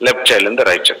லெஃப்ட் சைடுல இருந்து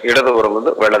ரைட் சைடு இடதுபுறம்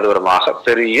வந்து வலதுபுறமாக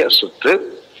பெரிய சுத்து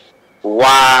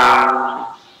 1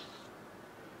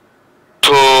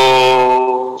 2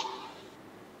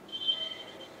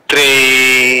 3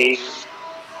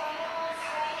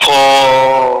 4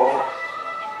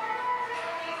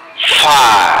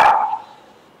 5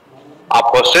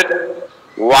 opposite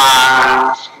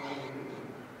 1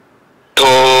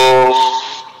 2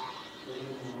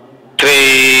 3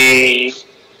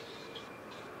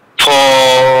 4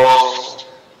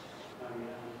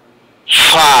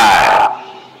 5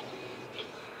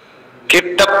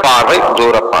 கிட்ட பார்வை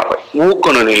தூர பார்வை மூக்கு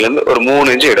நுனியிலிருந்து ஒரு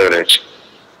 3 இன்ச் இடைவெளி வச்சு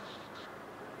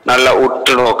நல்லா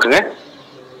உற்று நோக்குங்க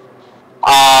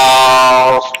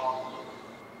out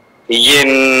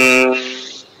in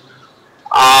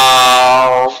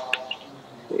out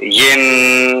in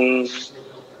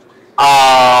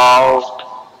out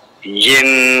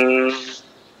in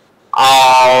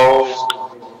out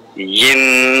in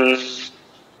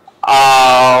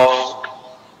out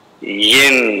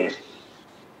in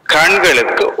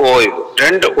கண்களுக்கு ஓய்வு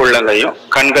ரெண்டு உள்ளங்கையும்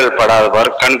கண்கள் படாதவாறு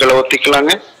கண்களை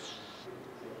ஒத்திக்கலாங்க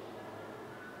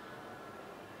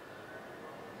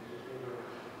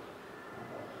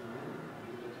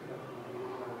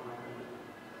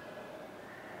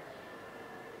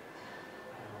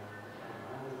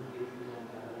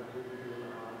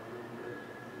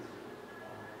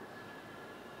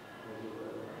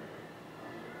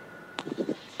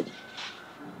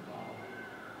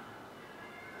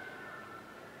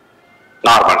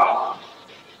நார்மல்.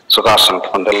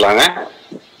 சுகாசனத்துக்கு வந்துடலாங்க.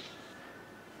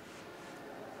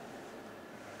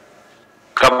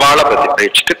 கபாலபதி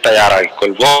பயிற்சிக்கு தயாராகிக்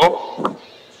கொள்வோம்.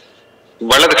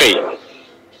 வலது கை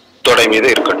தொடை மீது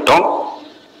இருக்கட்டும்.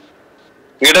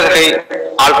 இடது கை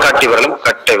ஆள்காட்டி விரலும்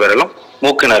கட்டை விரலும்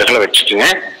மூக்கு நறுகளை வச்சுட்டுங்க.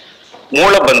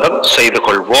 மூலபந்தம் செய்து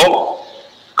கொள்வோம்.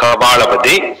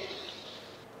 Kapalbhati.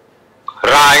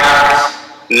 Right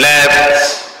left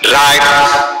right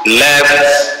left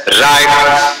right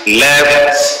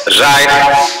left right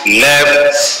left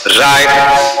right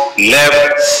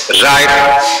left right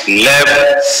left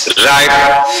right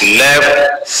left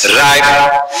right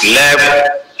left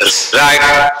right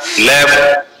left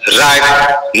right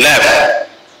left.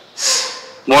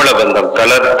 மூலபந்தம்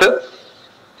தளர்த்து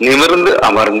நிமிர்ந்து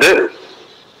அமர்ந்து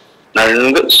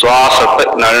நன்கு சுவாசத்தை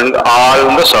நன்கு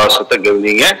ஆழ்ந்த சுவாசத்தை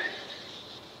கவனிங்க.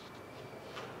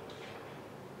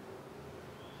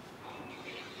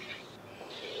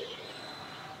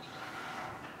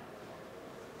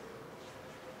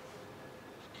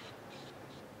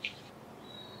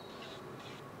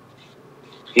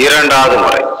 இரண்டாவது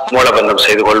முறை மூலபந்தம்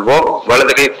செய்து கொள்வோம்.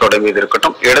 வலது கை தொடை மீது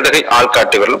இருக்கட்டும். இடது கை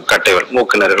ஆள்காட்டி விரலும் கட்டை விரலும்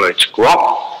மூக்கு நறுகளை வச்சுக்குவோம்.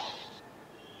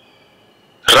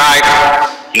 Right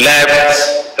left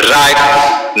right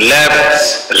left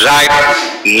right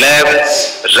left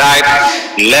right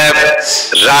left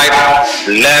right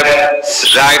left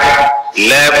right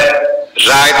left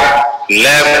right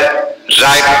left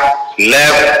right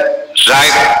left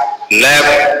right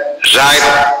left right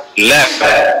left.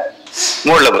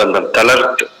 மூலபந்தம்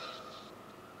தளர்த்து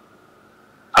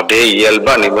அப்படியே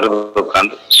இயல்பா நிமிர்ந்து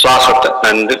உட்கார்ந்து சுவாசத்தை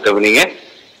நன்கு கவனிங்க.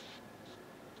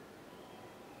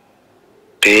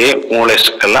 அப்படியே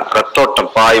மூளைக்கெல்லாம்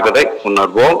ரத்தோட்டம் பாய்வதை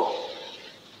உணர்வோம்.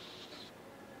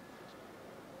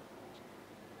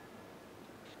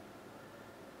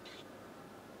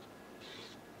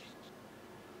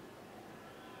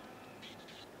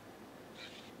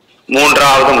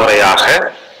 மூன்றாவது முறையாக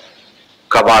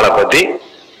கபாலபதி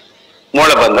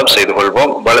மூலபந்தம் செய்து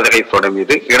கொள்வோம். வலது கை தொடை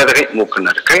மீது இடது கை மூக்கு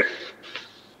நறுக்கை.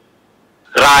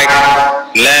 Right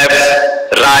left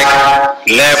right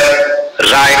left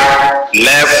right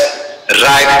left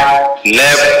right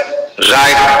left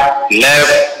right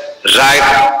left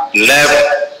right left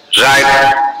right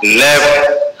left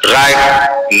right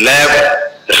left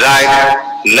right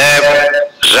left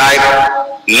right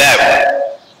left.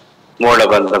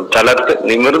 மூலபந்தம் தளர்த்து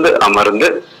நிமிர்ந்து அமர்ந்து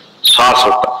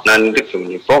சுவாசத்தை நன்கு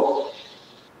கவனிப்போம்.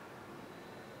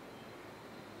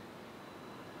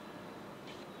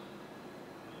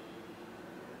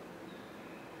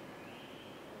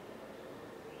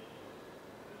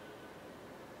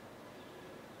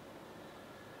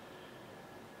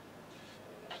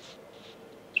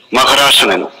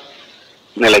 மகராசன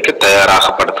நிலைக்கு தயாராக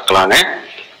படுத்துக்கலாங்க.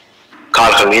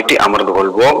 கால்கள் நீட்டி அமர்ந்து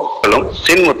கொள்வோம்.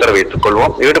 சின்முத்திரை வைத்துக்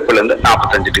கொள்வோம். இடுப்பிலிருந்து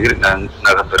 45 டிகிரி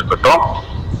நகர்ந்து இருக்கட்டும்.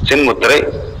 சின்முத்திரை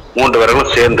 3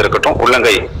 விரலும் சேர்ந்து இருக்கட்டும்.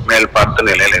 உள்ளங்கை மேல் பார்த்த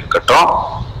நிலையில் இருக்கட்டும்.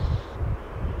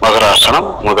 மகராசனம்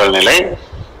முதல் நிலை.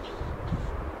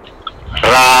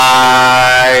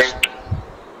 Right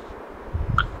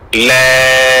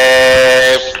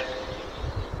left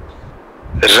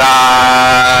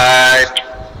right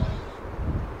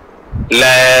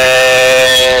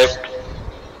left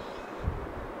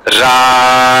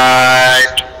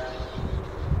right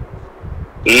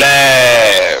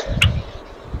left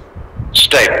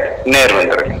straight நேர்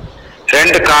வந்துருங்க.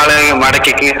 ரெண்டு காலையும்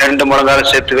மடக்கிங்க. ரெண்டு முழங்கால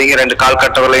சேர்த்து வைங்க. ரெண்டு கால்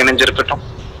கட்டவரை இணைஞ்சிருக்கட்டும்.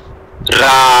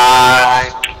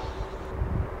 right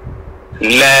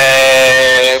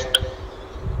left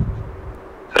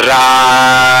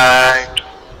right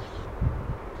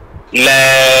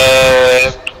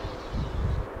left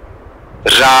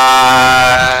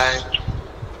right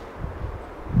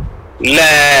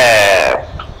left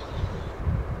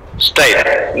straight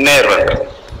நேர் வந்து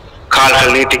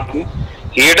கால்கள் நீட்டிக்கு.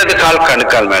 இடது கால்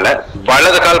கணுக்கால் மேல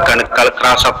வலது கால் கணுக்கால்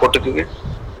கிராஸா போட்டுக்குங்க.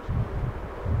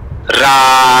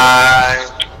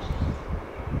 right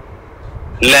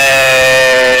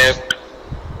left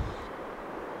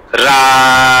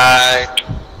right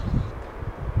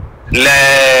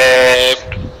left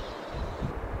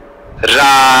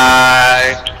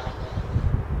right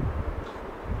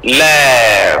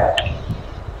left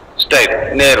straight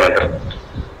நேர் வந்து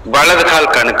வலது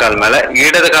கால் கணுக்கால் மேல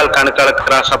இடது கால் கணுக்கால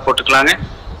கிராஸா போட்டுக்கலாங்க.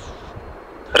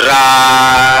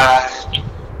 right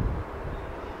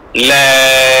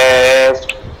left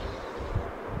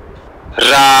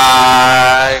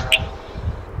right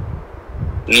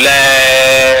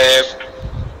left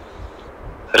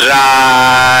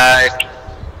right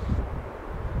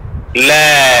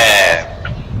left.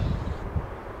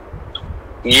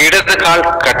 இடது கால்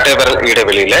கட்டை விரல்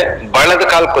இடைவெளியில வலது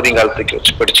கால் குதிங்கால் தூக்கி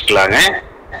வச்சு பிடிச்சுக்கலாங்க.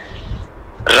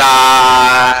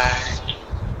 Right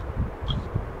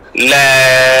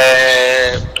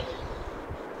left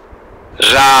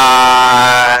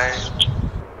right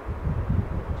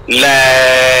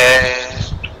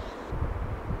left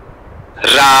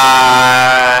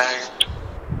right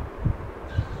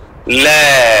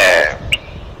left.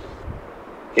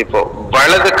 இப்போ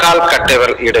வலது கால் கட்டை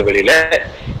விரல் இடைவெளியில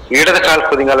இடது கால்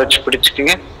குதிங்கால் வச்சு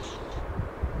பிடிச்சுக்குங்க.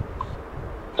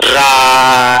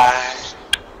 right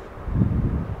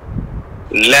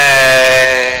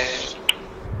left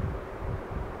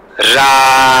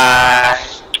right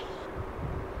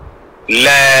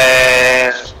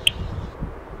left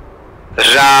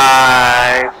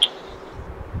right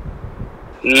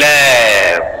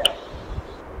left.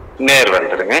 நேர்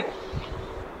வந்துருங்க.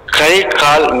 கை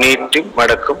கால் நீட்டி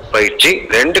மடக்கும் பயிற்சி.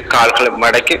 ரெண்டு கால்களை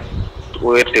மடக்கி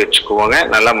உயர்த்தி வச்சுக்குவோங்க.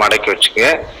 நல்லா மடக்கி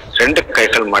வச்சுக்கோங்க. ரெண்டு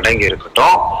கைகள் மடங்கி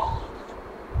இருக்கட்டும்.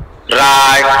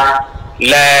 Right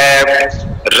left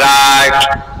right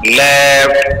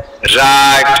left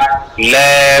right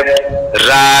left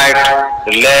right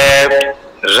left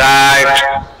right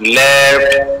left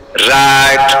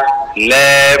right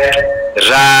left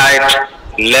right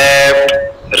left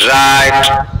right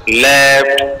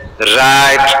left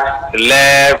right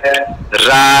left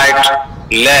right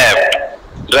left.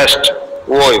 rest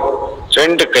ஓய்வு.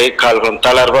 ரெண்டு கை கால்களும்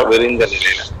தளர்வா விரிந்த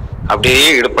நிலையில அப்படியே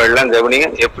இடுப்பெல்லாம் கவனிங்க.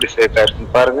 எப்படி சேர்க்கா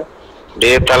இருக்குன்னு பாருங்க.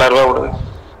 அப்படியே தளர்வா விடுங்க.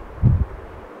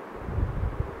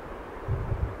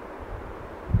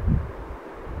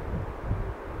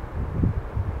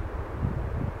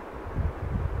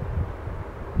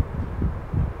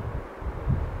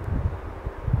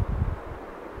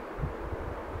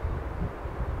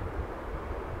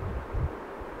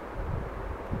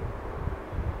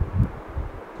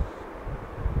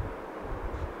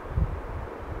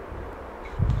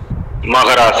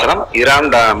 மகராசனம்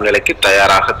இரண்டாம் நிலைக்கு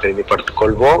தயாராக திரும்பி படுத்துக்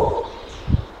கொள்வோம்.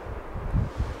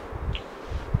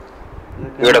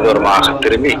 இடதுபுறமாக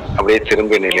திரும்பி அப்படியே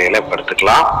திரும்பிய நிலையில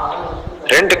படுத்துக்கலாம்.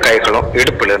 ரெண்டு கைகளும்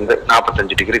இடுப்பிலிருந்து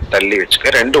 45 டிகிரி தள்ளி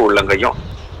வச்சுக்க. ரெண்டு உள்ளங்கையும்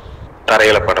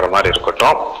தரையில படுற மாதிரி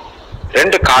இருக்கட்டும்.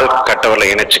 ரெண்டு கால் கட்டவரை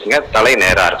இணைச்சுக்கங்க. தலை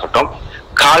நேரா இருக்கட்டும்.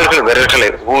 கால்கள் விரல்களை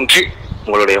ஊன்றி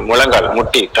உங்களுடைய முழங்கால்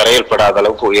முட்டி தரையில் படாத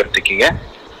அளவுக்கு உயர்த்திக்கிங்க.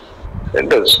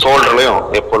 ரெண்டு ஷோல்டர்லையும்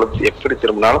எப்படி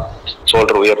திரும்பினாலும்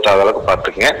ஷோல்டர் உயர்த்தாத அளவுக்கு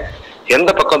பார்த்துக்குங்க. எந்த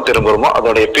பக்கம் திரும்புறோமோ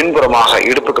அதோடைய பின்புறமாக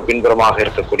இடுப்புக்கு பின்புறமாக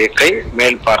இருக்கக்கூடிய கை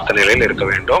மேல் பார்த்த நிலையில் இருக்க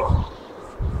வேண்டும்.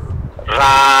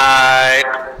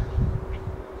 Right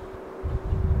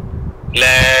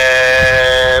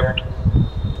left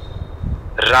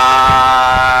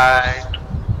right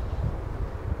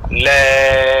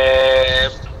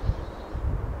left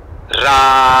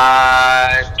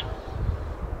right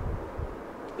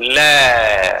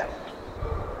left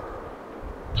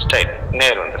straight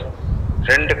நேர் வந்து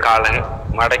ரெண்டு காலை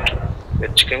மடக்கி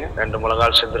வெச்சுக்கங்க ரெண்டு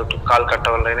முழங்கால் சேர்ந்திருக்கும் கால்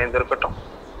கட்டவல்ல இணைந்திருக்கட்டும்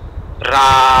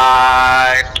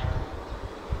right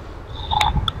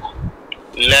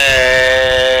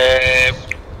left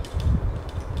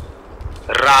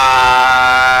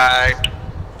right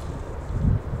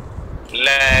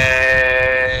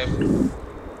left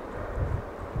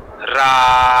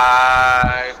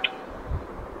right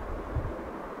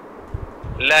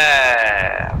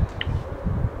left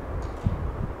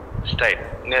straight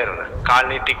நேரா கால்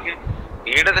நீட்டிக்கு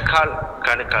இடது கால்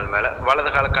கணுக்கால் மேல வலது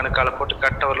கால் கணுக்கால போட்டு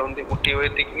கட்டவர்ல வந்து முட்டி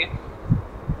உயர்த்திக்கங்க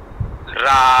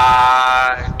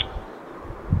right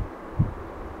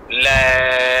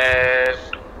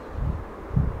left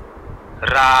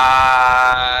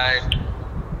right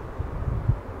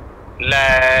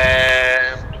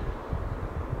left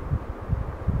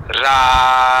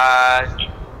right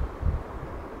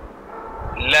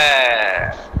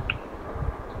left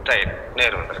straight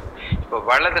நேர் வந்து இப்போ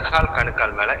வலது கால்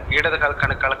கணுக்கால் மேல இடது கால்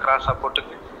கணுக்கால கிராஸா போட்டு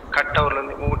கட்டவர்ல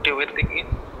இருந்து மூட்டி உயர்த்திக்கங்க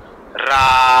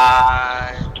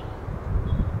right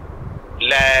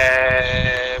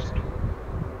left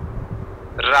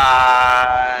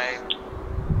right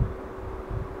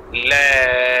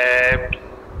left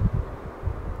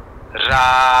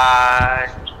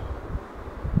right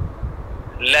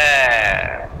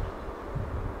left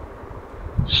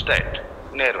straight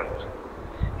நேர் வந்து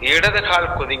இடது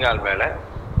கால் குதிங்கால் மேல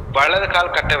வலது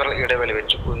கால் கட்டவிரல் இடைவெளி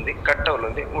வச்சு குந்தி கட்டவர்ல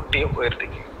வந்து முட்டியை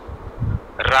உயர்த்திக்க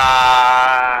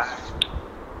right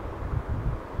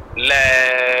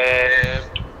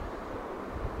left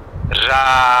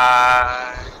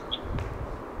right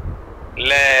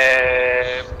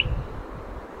left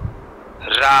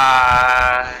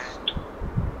right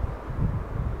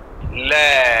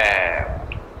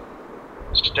left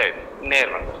straight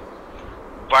நேர் வந்து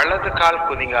வலது கால்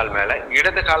குதிங்கால் மேல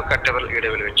இடது கால் கட்டவரல்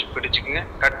இடைவெளி வச்சு பிடிச்சுக்கங்க.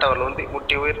 கட்டவரல் வந்து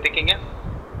முட்டி உயர்த்திக்கங்க.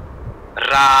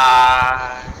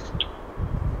 Right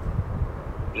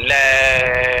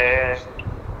left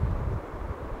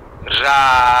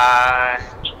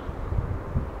right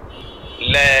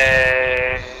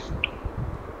left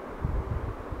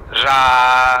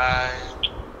right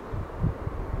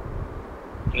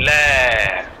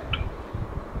left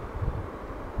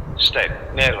straight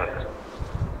நேர் வந்து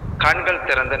கண்கள்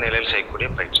திறந்த நிலையில் செய்யக்கூடிய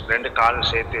பயிற்சி. ரெண்டு காலும்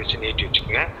சேர்த்து வச்சு நீட்டி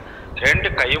வச்சுக்கோங்க. ரெண்டு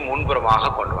கையும்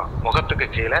முன்புறமாக கொண்டு வாங்க. முகத்துக்கு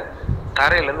கீழே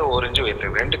தரையிலிருந்து 1 இன்ச்சு உயர்த்தி,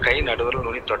 ரெண்டு கை நடுவில்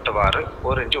நுனி தொட்டவாறு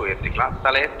 1 இன்ச்சு உயர்த்திக்கலாம்.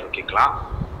 தலையை தூக்கிக்கலாம்.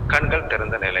 கண்கள்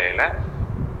திறந்த நிலையில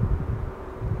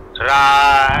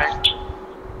right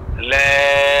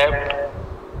left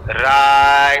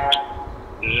right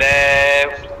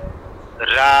left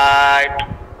right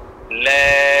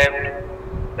left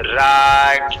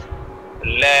right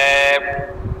left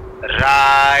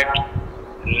right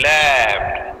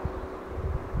left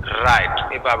right.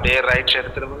 இப்ப அப்படியே ரைட்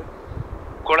எடுத்துருங்க.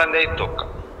 குழந்தை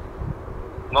தூக்கம்.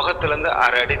 முகத்திலிருந்து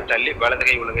 1/2 அடி தள்ளி வலது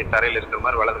கை உள்ளங்கை தரையில் இருக்கிற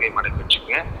மாதிரி வலது கை மடக்கி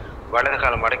வச்சுக்கோங்க. வலது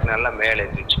கால் மடக்கி நல்லா மேலே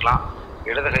ஏற்றி வச்சுக்கலாம்.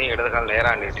 இடது கை இடது கால்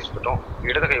நேராக நீட்டி இருக்கட்டும்.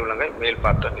 இடது கை உள்ளங்கை மேல்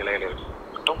பார்த்த நிலையில்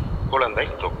இருக்கட்டும். குழந்தை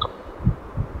தூக்கம்.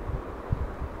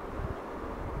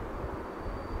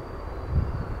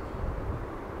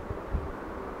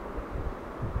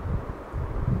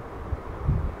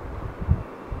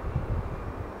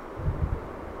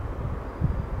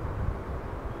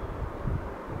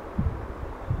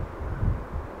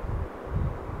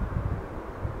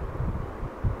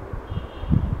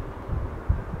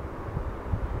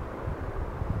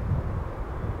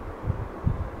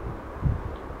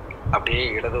 அப்படியே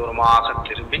இடதுபுறமாக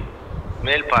திரும்பி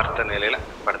மேல் பார்த்த நிலையில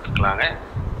படுத்துக்கலாங்க.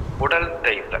 உடல்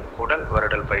தேய்த்தல், உடல்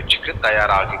வருடல் பயிற்சிக்கு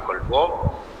தயாராகிக் கொள்வோம்.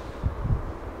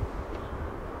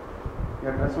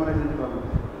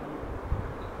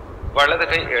 வலது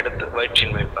கை எடுத்து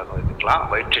வயிற்றின் மேல் பக்கம் வைத்துக்கலாம்.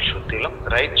 வயிற்றை சுத்திலும்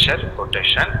ரைட் ஷெல்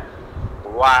ரொட்டேஷன்.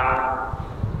 1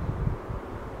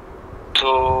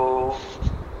 2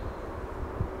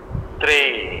 3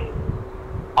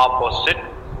 ஆப்போசிட்.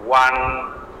 1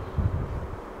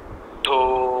 2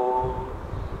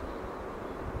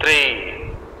 3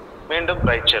 மீண்டும்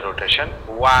ரைட் ஷெல் ரொட்டேஷன்.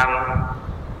 1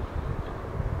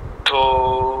 2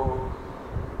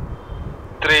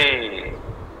 3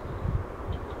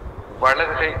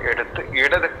 வலது கை எடுத்து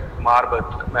இடது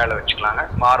மார்பகத்துக்கு மேல வச்சுக்கலாங்க.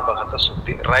 மார்பகத்தை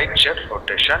சுத்தி ரைட் ஷெல்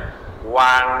ரொட்டேஷன்.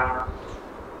 1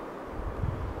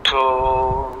 2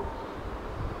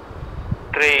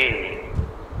 3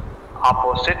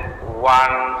 ஆப்போசிட்.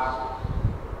 1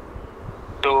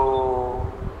 2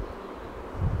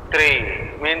 3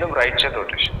 மீண்டும் ரைட் ஷெல்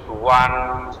ரொட்டேஷன். 1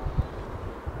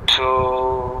 2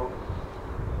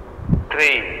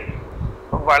 3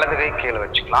 வலது கை கீழே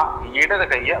வச்சுக்கலாம். இடது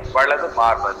கையை வலது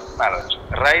மார்பகத்துக்கு மேல வச்சு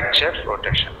ரைட் ஷெல்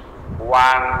ரொட்டேஷன்.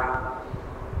 1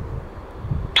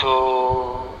 2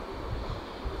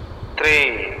 3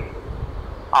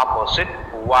 ஆப்போசிட்.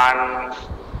 1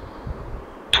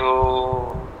 2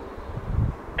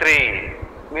 3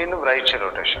 மீண்டும் ரைட் ஷெல்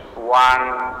ரொட்டேஷன். 1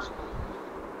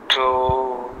 2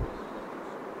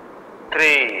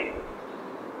 3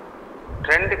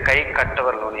 ரெண்டு கை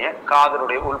கட்டவர் நுனிய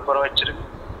காதலுடைய உள்புறம் வச்சிருக்கு.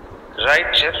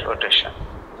 Right shell rotation.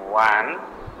 1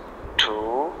 2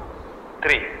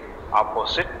 3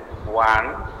 ஆப்போசிட். 1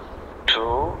 2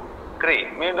 3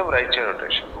 மீண்டும் ரைட் ஷெல்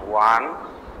ரொட்டேஷன். 1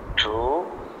 2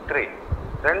 3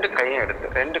 ரெண்டு கையும் எடுத்து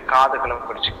ரெண்டு காதுகளும்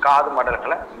பிடிச்சு காது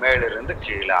மடல்களை மேலிருந்து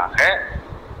கீழாக,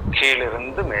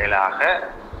 கீழிருந்து மேலாக,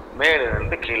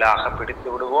 மேலிருந்து கீழாக பிடித்து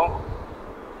விடுவோம்.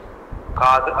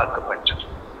 காது அக்குபஞ்சர்.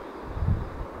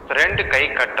 ரெண்டு கை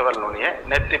கட்டவர் நுனிய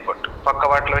நெத்தி போட்டு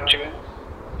பக்கவாட்டில் வச்சுங்க.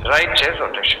 Right shell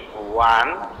rotation. 1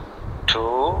 2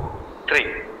 3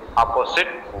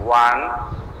 ஆப்போசிட். 1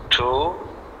 2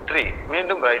 3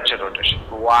 மீண்டும் ரைட் ஷெல் ரொட்டேஷன்.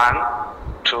 1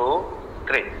 2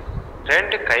 3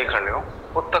 ரெண்டு கைகளையும்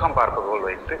புத்தகம் பார்ப்பதோல்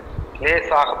வைத்து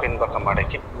லேசாக பின்பக்கம்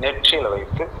அடக்கி நெற்றியில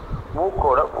வைத்து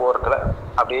மூக்கோட ஓரத்துல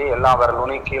அப்படியே எல்லா விரல்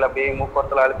நுனியும் கீழே அப்படியே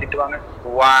மூக்கோரத்துல அழுத்திட்டு வாங்க.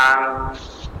 1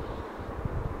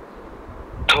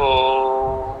 2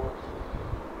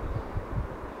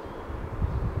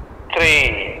 3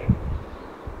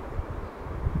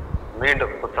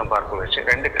 மீண்டும் புத்தம் பார்ப்பு வச்சு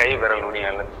ரெண்டு கை விரல் நுனி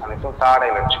அனைத்தும் தாடை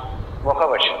வச்சு முக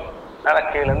வச்சு நல்லா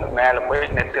கீழேருந்து மேலே போய்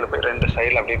நெத்தியில போய் ரெண்டு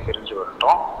சைடில் அப்படியே பிரிஞ்சு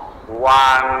வரட்டும்.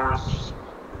 1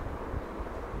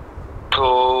 2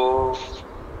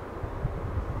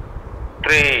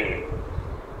 3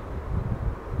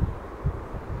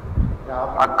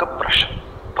 அக்குப்ரெஷர்.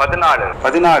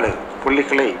 14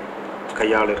 புள்ளிகளை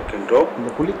கையாள இருக்கின்றோம். இந்த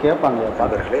புள்ளி கேட்பாங்க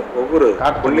நண்பர்களே, ஒவ்வொரு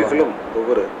புள்ளிகளும்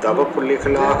ஒவ்வொரு தவ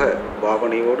புள்ளிகளாக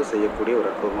பாவனையோடு செய்யக்கூடிய ஒரு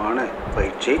அற்புதமான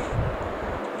பயிற்சி.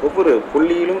 ஒவ்வொரு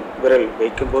புள்ளியிலும் விரல்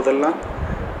வைக்கும் போதெல்லாம்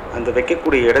அந்த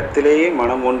வைக்கக்கூடிய இடத்திலேயே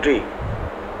மனம் ஒன்றி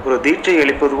ஒரு தீட்சை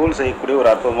அளிப்பது போல் செய்யக்கூடிய ஒரு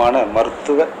அற்புதமான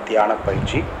மருத்துவ தியான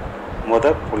பயிற்சி.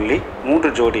 புள்ளி 3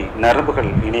 ஜோடி நரம்புகள்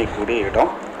இணையக்கூடிய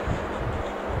இடம்.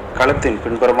 களத்தின்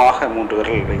பின்புறமாக 3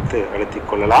 விரல் வைத்து அழுத்திக்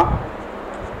கொள்ளலாம்.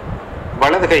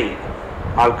 வலதுகை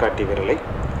ஆள்காட்டி விரலை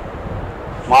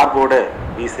மார்போட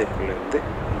வீசப்பிலிருந்து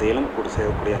இந்த எலும்பு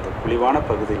செய்யக்கூடிய அந்த குழிவான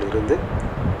பகுதியிலிருந்து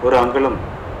ஒரு அங்குலம்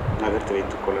நகர்த்தி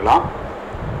வைத்துக் கொள்ளலாம்.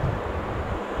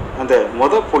 அந்த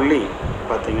புள்ளி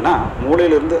பார்த்தீங்கன்னா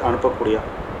மூளையிலிருந்து அனுப்பக்கூடிய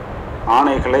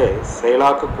ஆணைகளை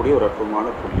செயலாக்கக்கூடிய ஒரு அற்புதமான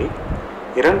புள்ளி.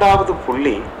 இரண்டாவது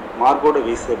புள்ளி மார்போட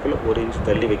வீசப்பில் 1 இன்ச்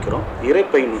தள்ளி வைக்கிறோம்.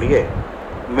 இரைப்பையினுடைய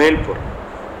மேல்புறம்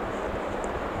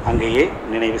அங்கேயே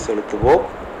நினைவு செலுத்துவோம்.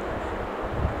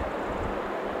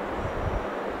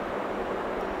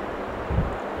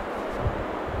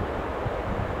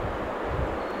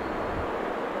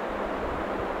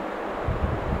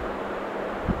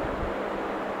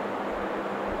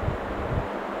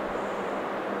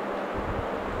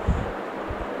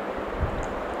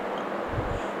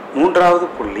 மூன்றாவது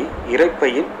புள்ளி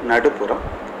இரைப்பையின் நடுப்புறம்.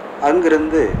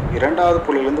 அங்கிருந்து இரண்டாவது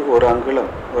புள்ளியிலிருந்து 1 அங்குலம்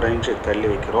 1 இன்ச்சு தள்ளி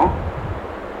வைக்கிறோம்.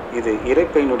 இது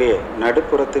இரைப்பையினுடைய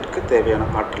நடுப்புறத்திற்கு தேவையான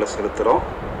ஆற்றலை செலுத்துகிறோம்.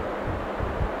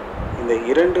 இந்த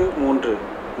 2, 3,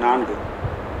 4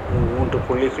 3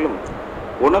 புள்ளிகளும்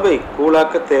உணவை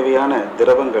கூழாக்க தேவையான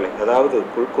திரவங்களை, அதாவது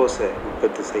குளுக்கோஸை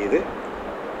உற்பத்தி செய்து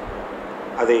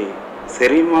அதை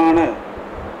செரிமான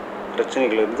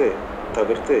பிரச்சனைகளிலிருந்து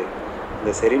தவிர்த்து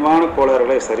இந்த செரிமான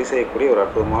கோளாறுகளை சரி செய்யக்கூடிய ஒரு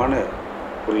அற்புதமான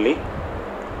புள்ளி.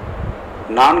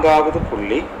 நான்காவது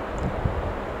புள்ளி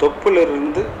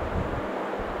தொப்பிலிருந்து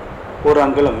 1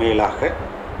 அங்குலம் மேலாக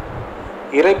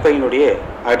இரைப்பையினுடைய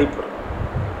அடிப்புறம்.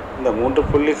 இந்த 3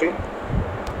 புள்ளிகளும்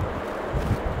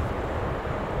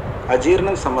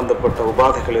அஜீரணம் சம்பந்தப்பட்ட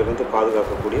உபாதைகளிலிருந்து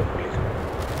பாதுகாக்கக்கூடிய புள்ளிகள்.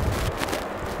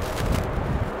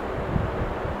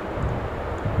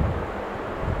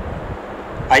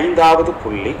 ஐந்தாவது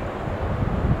புள்ளி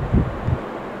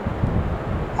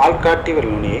ஆள்காட்டி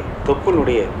விரல் நுனியை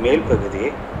தொப்புளுடைய மேல் பகுதியை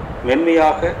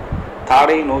மென்மையாக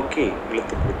தாடை நோக்கி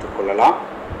இழுத்து பிடித்துக் கொள்ளலாம்.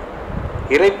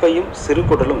 இரைப்பையும்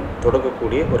சிறுகுடலும்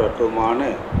தொடங்கக்கூடிய ஒரு அற்புதமான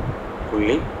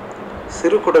புள்ளி.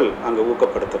 சிறுகுடல் அங்கு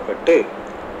ஊக்கப்படுத்தப்பட்டு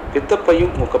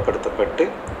பித்தப்பையும் ஊக்கப்படுத்தப்பட்டு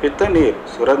பித்த நீர்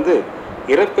சுரந்து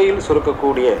இரைப்பையில்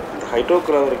சுரக்கக்கூடிய அந்த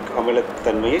ஹைட்ரோகுளோரிக்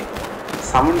அமிலத்தன்மையை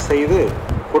சமன் செய்து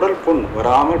குடல் புண்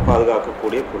வராமல்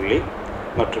பாதுகாக்கக்கூடிய புள்ளி.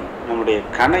 மற்றும் நம்முடைய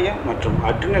கணையம் மற்றும்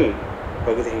அட்ரினல்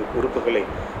பகுதி உறுப்புகளை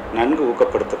நன்கு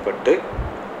ஊக்கப்படுத்தப்பட்டு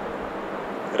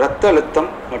இரத்த அழுத்தம்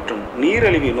மற்றும்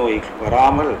நீரிழிவு நோய்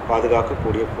வராமல்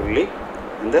பாதுகாக்கக்கூடிய புள்ளி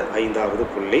இந்த 5வது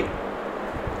புள்ளி.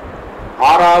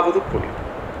 6வது புள்ளி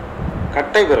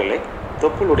கட்டை விரலை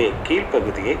தொப்புளுடைய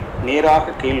கீழ்ப்பகுதியை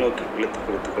நேராக கீழ் நோக்கி இழுத்து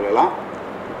பிடித்துக் கொள்ளலாம்.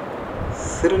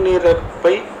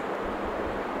 சிறுநீரகப்பை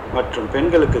மற்றும்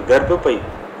பெண்களுக்கு கர்ப்பப்பை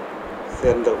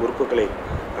சேர்ந்த உறுப்புகளை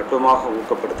அற்புதமாக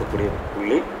ஊக்கப்படுத்தக்கூடிய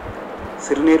புள்ளி.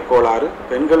 சிறுநீர் கோளாறு,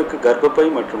 பெண்களுக்கு கர்ப்பப்பை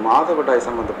மற்றும் மாதவிடாய்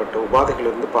சம்பந்தப்பட்ட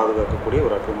உபாதைகளிலிருந்து பாதுகாக்கக்கூடிய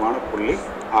ஒரு அற்புதமான புள்ளி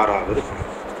 6வது புள்ளி.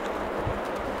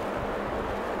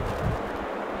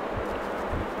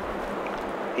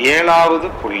 7வது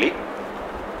புள்ளி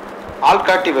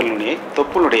ஆள்காட்டி விரல் நுனியை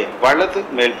தொப்புளுடைய வலது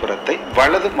மேல்புறத்தை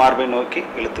வலது மார்பை நோக்கி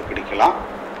இழுத்து பிடிக்கலாம்.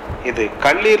 இது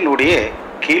கல்லீரலுடைய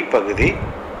கீழ்ப்பகுதி.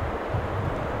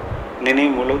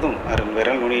 நினைவு முழுவதும்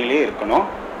விரல் நுனியிலே இருக்கணும்.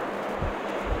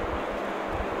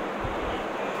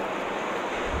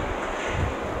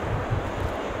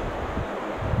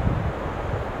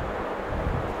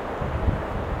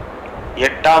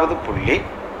 எட்டாவது புள்ளி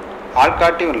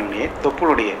ஆள்காட்டி விரல் நுனியை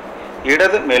தொப்புளுடைய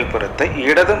இடது மேல்புறத்தை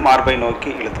இடது மார்பை நோக்கி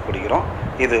இழுத்து பிடிக்கிறோம்.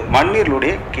 இது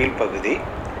மண்ணீரலுடைய கீழ்ப்பகுதி.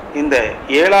 இந்த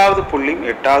 7வது புள்ளியும்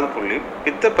 8வது புள்ளியும்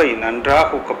பித்தப்பை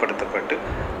நன்றாக ஊக்கப்படுத்தப்பட்டு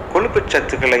கொழுப்பு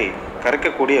சத்துக்களை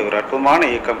கரைக்கக்கூடிய ஒரு அற்புதமான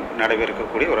இயக்கம்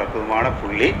நடைபெறக்கூடிய ஒரு அற்புதமான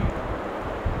புள்ளி.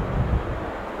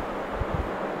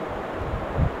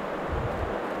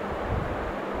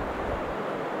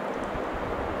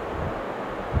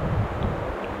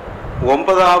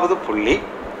 ஒன்பதாவது புள்ளி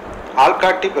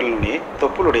ஆள்காட்டி விரல் நுனியை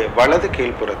தொப்புளுடைய வலது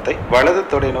கீழ்ப்புறத்தை வலது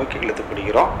தொடை நோக்கி இழுத்து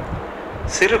பிடிக்கிறோம்.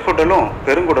 சிறுகுடலும்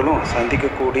பெருங்குடலும்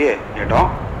சந்திக்கக்கூடிய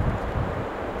இடம்.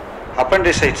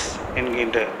 அப்பெண்டிசைட்ஸ்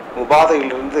என்கின்ற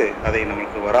உபாதையிலிருந்து அதை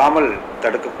நமக்கு வராமல்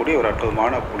தடுக்கக்கூடிய ஒரு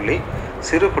அற்புதமான புள்ளி.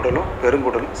 சிறுகுடலும்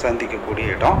பெருங்குடலும் சந்திக்கக்கூடிய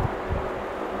இடம்.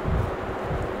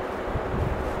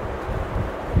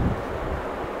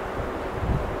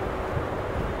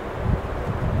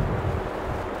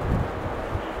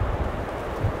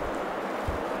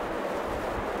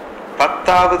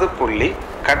 10வது புள்ளி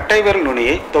கட்டை விரல்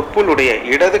நுனியை தொப்புளுடைய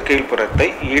இடது கீழ்ப்புறத்தை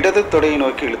இடது தொடையை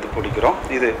நோக்கி இழுத்து பிடிக்கிறோம்.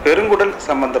 இது பெருங்குடல்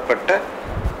சம்பந்தப்பட்ட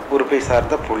உறுப்பை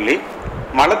சார்ந்த புள்ளி.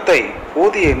 மலத்தை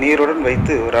போதிய நீருடன்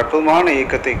வைத்து ஒரு அற்புதமான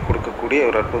இயக்கத்தை கொடுக்கக்கூடிய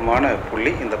ஒரு அற்புதமான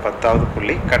புள்ளி இந்த 10வது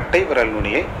புள்ளி. கட்டை விரல்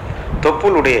நுனியை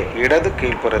தொப்புளுடைய இடது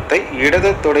கீழ்ப்புறத்தை இடது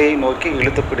தொடையை நோக்கி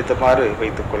இழுத்து பிடித்தமாறு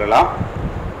வைத்துக் கொள்ளலாம்.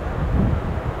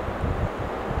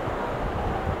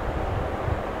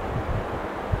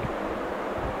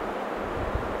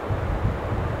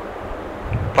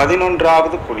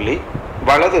 பதினொன்றாவது புள்ளி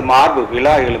வலது மார்பு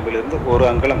விலா எலும்பிலிருந்து ஒரு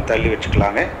அங்குலம் தள்ளி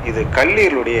வச்சுக்கலாங்க. இது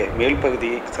கல்லீரலுடைய மேல்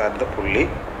பகுதியை சார்ந்த புள்ளி.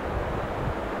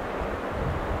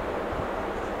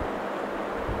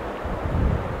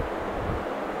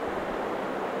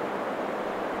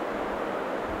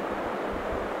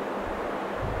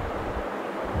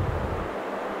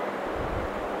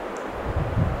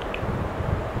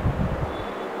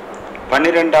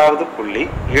 பன்னிரெண்டாவது புள்ளி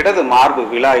இடது மார்பு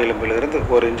விலா எலும்பிலிருந்து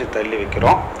 1 இன்ச்சு தள்ளி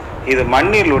வைக்கிறோம். இது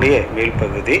மண்ணீரலுடைய மேல்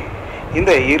பகுதி.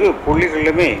 இந்த இரு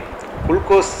புள்ளிகளுமே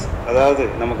குளுக்கோஸ், அதாவது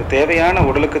நமக்கு தேவையான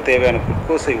உடலுக்கு தேவையான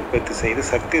குளுக்கோஸை உற்பத்தி செய்து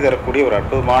சக்தி தரக்கூடிய ஒரு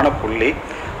அற்புதமான புள்ளி.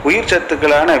 உயிர்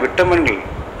சத்துக்களான விட்டமின்கள்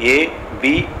A,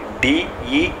 B, D,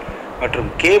 E மற்றும்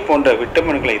K போன்ற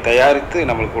விட்டமின்களை தயாரித்து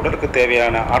நம்மளுக்கு உடலுக்கு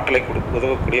தேவையான ஆற்றலை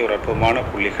உதவக்கூடிய ஒரு அற்புதமான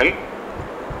புள்ளிகள்.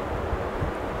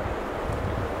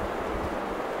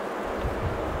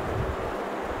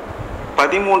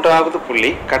 13வது புள்ளி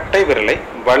கட்டை விரலை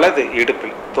வலது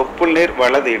இடுப்பில், தொப்புள் நேர்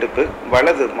வலது இடுப்பு,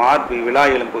 வலது மார்பு விலா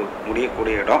எலும்பு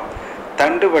முடியக்கூடிய இடம்,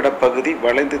 தண்டுவட பகுதி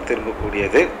வளைந்து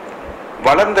திரும்பக்கூடியது.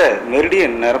 வளர்ந்த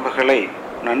மெரிடியன் நரம்புகளை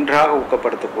நன்றாக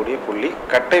ஊக்கப்படுத்தக்கூடிய புள்ளி.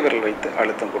 கட்டை விரல் வைத்து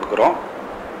அழுத்தம் கொடுக்கிறோம்.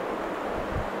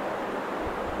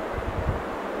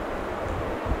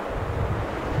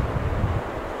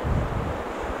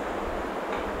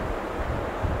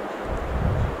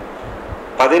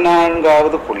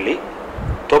 பதினான்காவது புள்ளி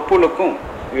தொப்புளுக்கும்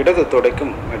இடது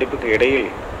தொடைக்கும் நடிப்புக்கு இடையில்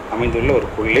அமைந்துள்ள ஒரு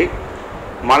புள்ளி.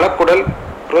 மலக்குடல்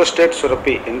புரோஸ்டேட்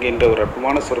சுரப்பி என்கின்ற ஒரு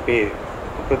அற்புதமான சுரப்பியை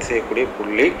உற்பத்தி செய்யக்கூடிய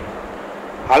புள்ளி.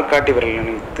 ஆள்காட்டி விரல்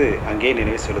நினைத்து அங்கே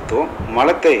நினைவு செலுத்துவோம்.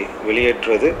 மலத்தை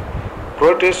வெளியேற்றுவது,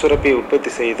 புரோட்டேட் சுரப்பியை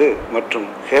உற்பத்தி செய்து மற்றும்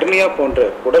ஹெர்னியா போன்ற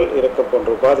குடல் இறக்க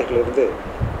போன்ற உபாதைகளிலிருந்து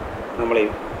நம்மளை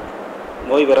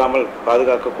நோய் வராமல்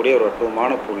பாதுகாக்கக்கூடிய ஒரு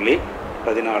அற்புதமான புள்ளி.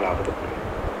 14வது புள்ளி.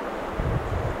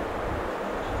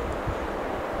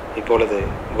 இப்பொழுது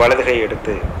வலது கை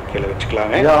எடுத்து கீழே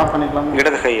வச்சுக்கலாங்க.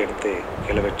 இடது கை எடுத்து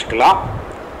கீழே வச்சுக்கலாம்.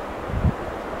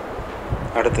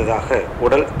 அடுத்ததாக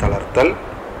உடல் தளர்த்தல்.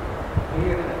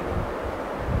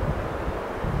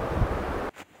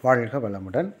 வாழ்க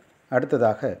வளமுடன்.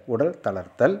 அடுத்ததாக உடல்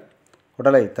தளர்த்தல்.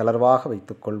 உடலை தளர்வாக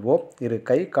வைத்துக்கொள்வோம். இரு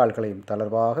கை கால்களையும்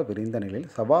தளர்வாக விரிந்த நிலையில்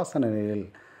சவாசன நிலையில்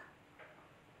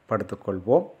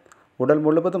படுத்துக்கொள்வோம். உடல்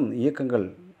முழுவதும் இயக்கங்கள்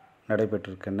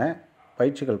நடைபெற்றிருக்கின்றன.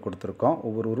 பயிற்சிகள் கொடுத்துருக்கோம்.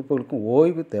 ஒவ்வொரு உறுப்புகளுக்கும்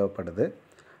ஓய்வு தேவைப்படுது.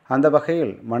 அந்த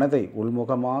வகையில் மனதை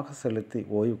உள்முகமாக செலுத்தி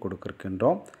ஓய்வு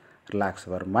கொடுக்கின்றோம். ரிலாக்ஸ்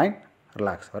அவர் மைண்ட்,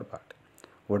 ரிலாக்ஸ் அவர் பாடி.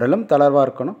 உடலும் தளர்வாக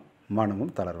இருக்கணும்,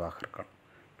 மனமும் தளர்வாக இருக்கணும்.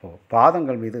 இப்போது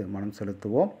பாதங்கள் மீது மனம்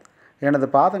செலுத்துவோம். எனது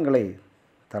பாதங்களை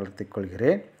தளர்த்திக்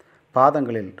கொள்கிறேன்.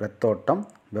 பாதங்களில் இரத்தோட்டம்,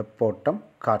 வெப்போட்டம்,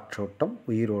 காற்றோட்டம்,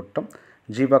 உயிரோட்டம்,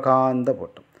 ஜீவகாந்த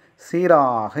ஓட்டம்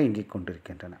சீராக இயங்கிக்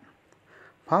கொண்டிருக்கின்றன.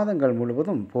 பாதங்கள்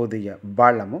முழுவதும் போதிய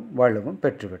பலமும் வலுவும்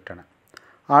பெற்றுவிட்டன.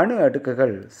 அணு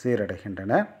அடுக்குகள்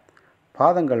சீரடைகின்றன.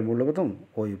 பாதங்கள் முழுவதும்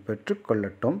ஓய்வு பெற்று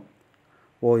கொள்ளட்டும்.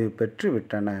 ஓய்வு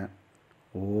பெற்றுவிட்டன.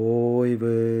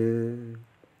 ஓய்வு,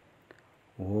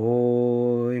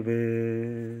 ஓய்வு.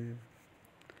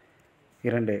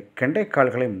 2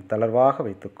 கெண்டைக்கால்களையும் தளர்வாக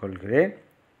வைத்துக்கொள்கிறேன்.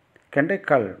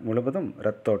 கெண்டைக்கால் முழுவதும்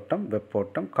இரத்தோட்டம்,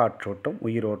 வெப்போட்டம், காற்றோட்டம்,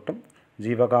 உயிரோட்டம்,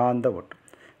 ஜீவகாந்த ஓட்டம்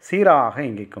சீராக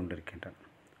இயங்கிக் கொண்டிருக்கின்றன.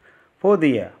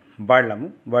 போதிய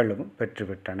பலமும் வலுவும்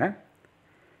பெற்றுவிட்டன.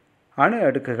 அணு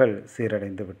அடுக்குகள்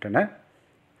சீரடைந்து விட்டன.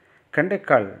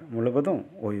 கெண்டைக்கால் முழுவதும்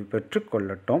ஓய்வு பெற்று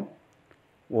கொள்ளட்டும்.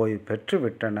 ஓய்வு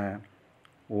பெற்றுவிட்டன.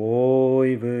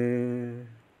 ஓய்வு,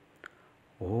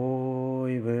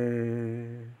 ஓய்வு.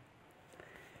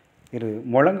 இரு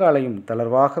முழங்காலையும்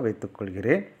தளர்வாக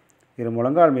வைத்துக்கொள்கிறேன். இரு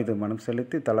முழங்கால் மீது மனம்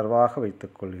செலுத்தி தளர்வாக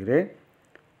வைத்துக்கொள்கிறேன்.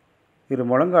 இரு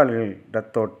முழங்கால்களில்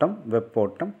இரத்தோட்டம்,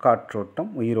 வெப்போட்டம், காற்றோட்டம்,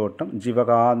 உயிரோட்டம்,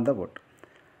 ஜீவகாந்த ஓட்டம்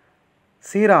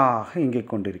சீராக இயங்கிக்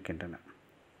கொண்டிருக்கின்றன.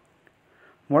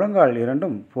 முழங்கால்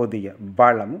இரண்டும் போதிய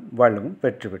பலமும் வலுவும்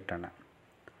பெற்றுவிட்டன.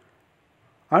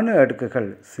 அணு அடுக்குகள்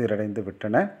சீரடைந்து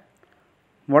விட்டன.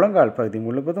 முழங்கால் பகுதி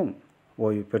முழுவதும்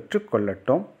ஓய்வு பெற்று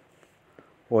கொள்ளட்டும்.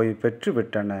 ஓய்வு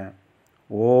பெற்றுவிட்டன.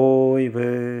 ஓய்வு,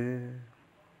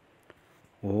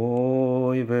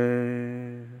 ஓய்வு.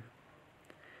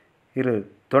 இரு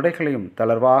தொடைகளையும்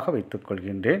தளர்வாக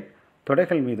வைத்துக்கொள்கின்றேன்.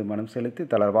 தொடைகள் மீது மனம் செலுத்தி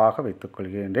தளர்வாக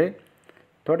வைத்துக்கொள்கின்றேன்.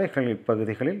 தொடைகளில்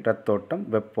பகுதிகளில் இரத்தோட்டம்,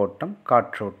 வெப்போட்டம்,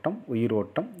 காற்றோட்டம்,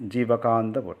 உயிரோட்டம்,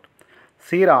 ஜீவகாந்த ஓட்டம்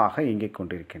சீராக இயங்கிக்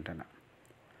கொண்டிருக்கின்றன.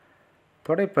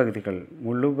 தொடைப்பகுதிகள்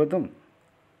முழுவதும்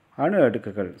அணு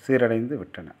அடுக்குகள் சீரடைந்து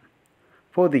விட்டன.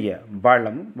 போதிய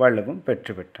பலமும் வலுவும்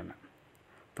பெற்றுவிட்டன.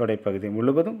 தொடைப்பகுதி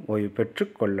முழுவதும் ஓய்வு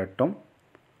பெற்று கொள்ளட்டும்.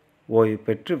 ஓய்வு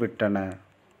பெற்றுவிட்டன.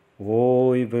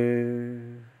 ஓய்வு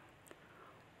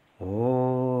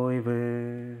ஓய்வு.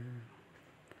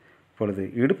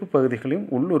 இப்பொழுது இடுப்பு பகுதிகளையும்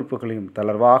உள்ளுறுப்புகளையும்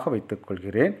தளர்வாக வைத்துக்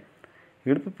கொள்கிறேன்.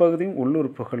 இடுப்பு பகுதியும்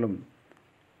உள்ளுறுப்புகளும்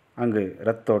அங்கு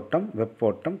இரத்தோட்டம்,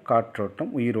 வெப்போட்டம்,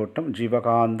 காற்றோட்டம், உயிரோட்டம்,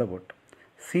 ஜீவகாந்த ஓட்டம்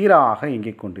சீராக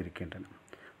இயங்கிக் கொண்டிருக்கின்றன.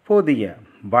 போதிய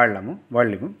பலமும்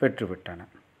வலிவும் பெற்றுவிட்டன.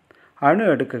 அணு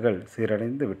அடுக்குகள்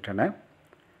சீரடைந்து விட்டன.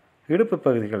 இடுப்பு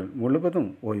பகுதிகள்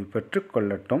முழுவதும் ஓய்வு பெற்று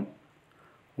கொள்ளட்டும்.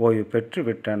 ஓய்வு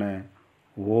பெற்றுவிட்டன.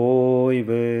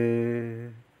 ஓய்வு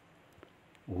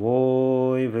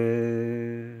ஓய்வு.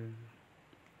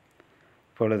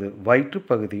 இப்பொழுது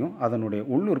வயிற்றுப்பகுதியும் அதனுடைய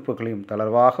உள்ளுறுப்புகளையும்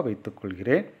தளர்வாக வைத்துக்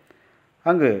கொள்கிறேன்.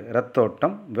 அங்கு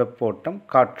இரத்தோட்டம், வெப்போட்டம்,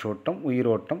 காற்றோட்டம்,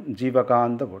 உயிரோட்டம்,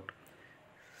 ஜீவகாந்த ஓட்டம்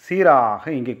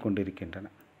சீராக இயங்கிக் கொண்டிருக்கின்றன.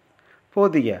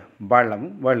 போதிய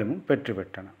பலமும் வலுவும்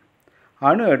பெற்றுவிட்டன.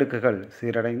 அணு அடுக்குகள்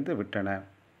சீரடைந்து விட்டன.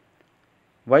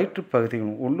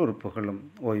 வயிற்றுப்பகுதியும் உள்ளுறுப்புகளும்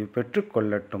ஓய்வு பெற்று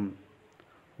கொள்ளட்டும்.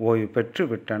 ஓய்வு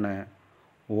பெற்றுவிட்டன.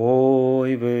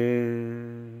 ஓய்வு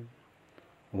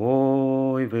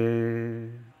ஓய்வு.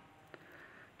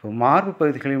 இப்போ மார்பு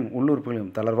பகுதிகளையும்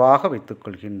உள்ளுறுப்புகளையும் தளர்வாக வைத்துக்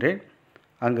கொள்கின்றேன்.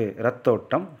 அங்கு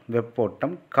இரத்தோட்டம்,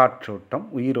 வெப்போட்டம், காற்றோட்டம்,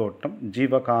 உயிரோட்டம்,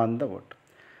 ஜீவகாந்த ஓட்டம்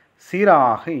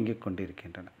சீராக இயங்கிக்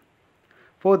கொண்டிருக்கின்றன.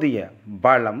 போதிய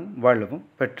பலம் வலுவும்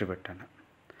பெற்றுவிட்டன.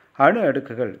 அணு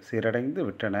அடுக்குகள் சீரடைந்து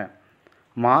விட்டன.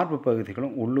 மார்பு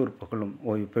பகுதிகளும் உள்ளுறுப்புகளும்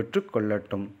ஓய்வு பெற்று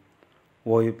கொள்ளட்டும்.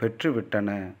 ஓய்வு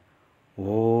பெற்றுவிட்டன.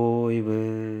 ஓய்வு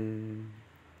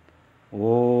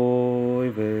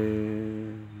ஓய்வு.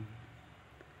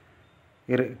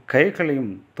 இரு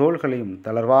கைகளையும் தோள்களையும்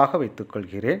தளர்வாக வைத்துக்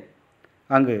கொள்கிறேன்.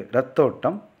 அங்கு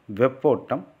இரத்தோட்டம்,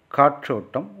 வெப்போட்டம்,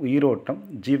 காற்றோட்டம், உயிரோட்டம்,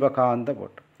 ஜீவகாந்த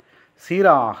ஓட்டம்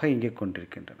சீராக இயங்கிக்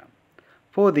கொண்டிருக்கின்றன.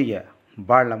 போதிய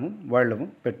பலமும்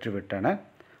வலுவும் பெற்றுவிட்டன.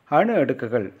 அணு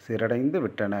அடுக்குகள் சீரடைந்து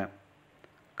விட்டன.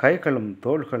 கைகளும்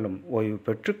தோள்களும் ஓய்வு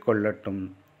பெற்று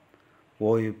கொள்ளட்டும்.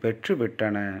 ஓய்வு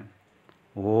பெற்றுவிட்டன.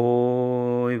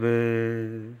 ஓய்வு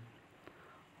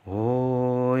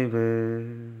ஓய்வு.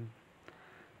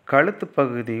 கழுத்து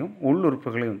பகுதியும்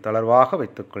உள்ளுறுப்புகளையும் தளர்வாக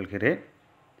வைத்துக் கொள்கிறேன்.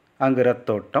 அங்கு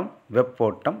இரத்தோட்டம்,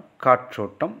 வெப்போட்டம்,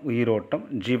 காற்றோட்டம்,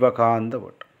 உயிரோட்டம், ஜீவகாந்த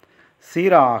ஓட்டம்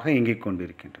சீராக இயங்கிக்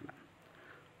கொண்டிருக்கின்றன.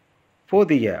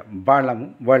 போதிய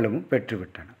பலமும் வலுவும்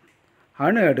பெற்றுவிட்டன.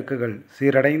 அணு அடுக்குகள்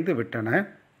சீரடைந்து விட்டன.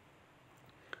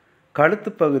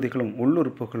 கழுத்து பகுதிகளும்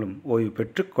உள்ளுறுப்புகளும் ஓய்வு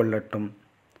பெற்று கொள்ளட்டும்.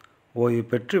 ஓய்வு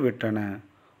பெற்றுவிட்டன.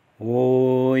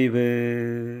 ஓய்வு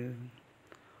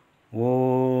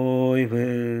ஓய்வு.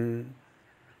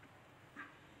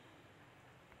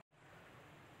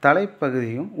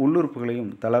 தலைப்பகுதியும்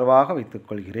உள்ளுறுப்புகளையும் தளர்வாக வைத்துக்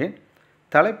கொள்கிறேன்.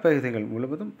 தலைப்பகுதிகள்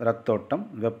முழுவதும் இரத்தோட்டம்,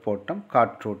 வெப்போட்டம்,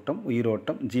 காற்றோட்டம்,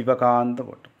 உயிரோட்டம், ஜீவகாந்த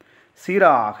ஓட்டம்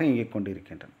சீராக இயங்கிக்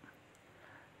கொண்டிருக்கின்றன.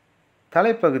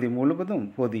 தலைப்பகுதி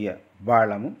முழுவதும் போதிய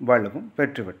பலமும் வலுவும்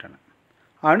பெற்றுவிட்டன.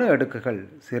 அணு அடுக்குகள்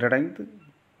சீரடைந்து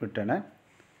விட்டன.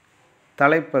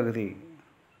 தலைப்பகுதி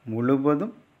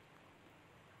முழுவதும்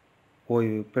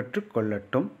ஓய்வு பெற்று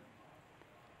கொள்ளட்டும்.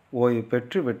 ஓய்வு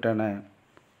பெற்றுவிட்டன.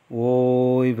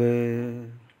 ஓய்வு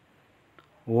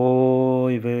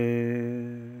ஓய்வு.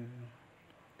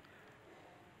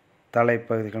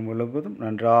 தலைப்பகுதிகள் முழுவதும்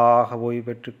நன்றாக ஓய்வு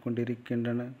பெற்று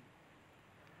கொண்டிருக்கின்றன.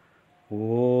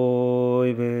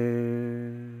 ஓய்வு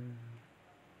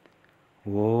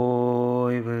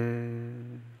ஓய்வு.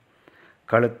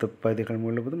 கழுத்து பகுதிகள்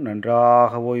முழுவதும்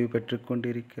நன்றாக ஓய்வு பெற்று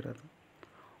கொண்டிருக்கிறது.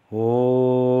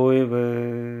 ஓய்வு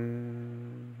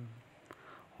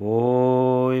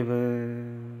ஓய்வு.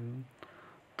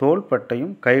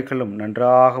 தோள்பட்டையும் கைகளும்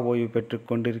நன்றாக ஓய்வு பெற்று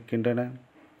கொண்டிருக்கின்றன.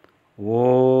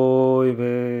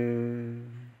 ஓய்வு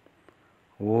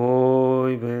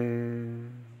ஓய்வு.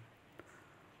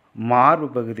 மார்பு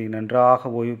பகுதி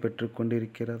நன்றாக ஓய்வு பெற்று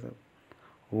கொண்டிருக்கிறது.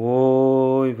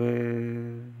 ஓய்வு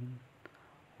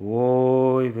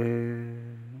ஓய்வு.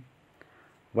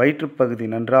 வயிற்றுப்பகுதி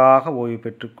நன்றாக ஓய்வு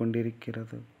பெற்று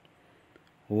கொண்டிருக்கிறது.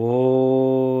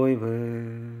 ஓய்வு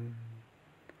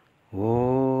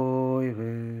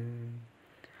ஓய்வு.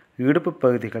 இடுப்பு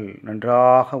பகுதிகள்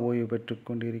நன்றாக ஓய்வு பெற்று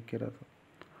கொண்டிருக்கிறது.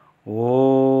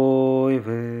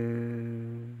 ஓய்வு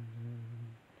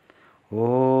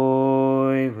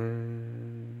ஓய்வு.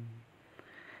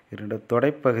 இரண்டு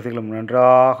தொடைப்பகுதிகளும்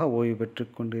நன்றாக ஓய்வு பெற்று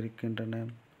கொண்டிருக்கின்றன.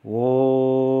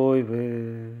 ஓய்வு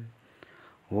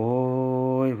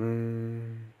ஓய்வு.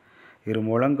 இரு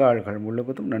முழங்கால்கள்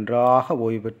முழுவதும் நன்றாக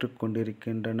ஓய்வு பெற்று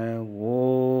கொண்டிருக்கின்றன.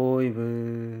 ஓய்வு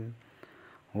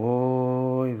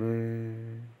ஓய்வு.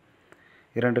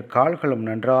 இரண்டு கால்களும்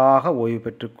நன்றாக ஓய்வு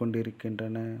பெற்று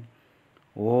கொண்டிருக்கின்றன.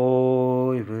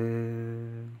 ஓய்வு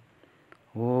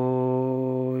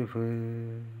ஓய்வு.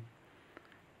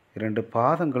 இரண்டு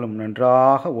பாதங்களும்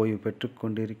நன்றாக ஓய்வு பெற்று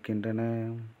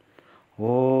கொண்டிருக்கின்றன.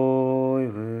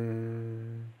 ஓய்வு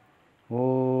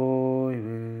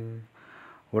ஓய்வு.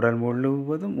 உடல்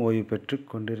முழுவதும் ஓய்வு பெற்று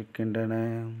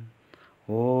கொண்டிருக்கின்றன.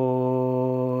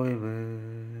 ஓய்வு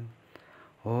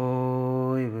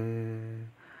ஓய்வு.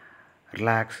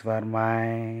 Relax your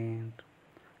mind,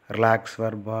 relax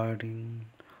your body.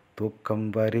 தூக்கம்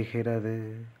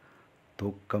வருகிறது,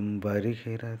 தூக்கம்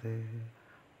வருகிறது,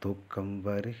 தூக்கம்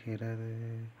வருகிறது.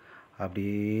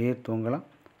 அப்படியே தூங்கலாம்.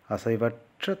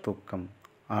 அசைவற்ற தூக்கம்,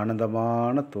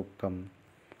 ஆனந்தமான தூக்கம்.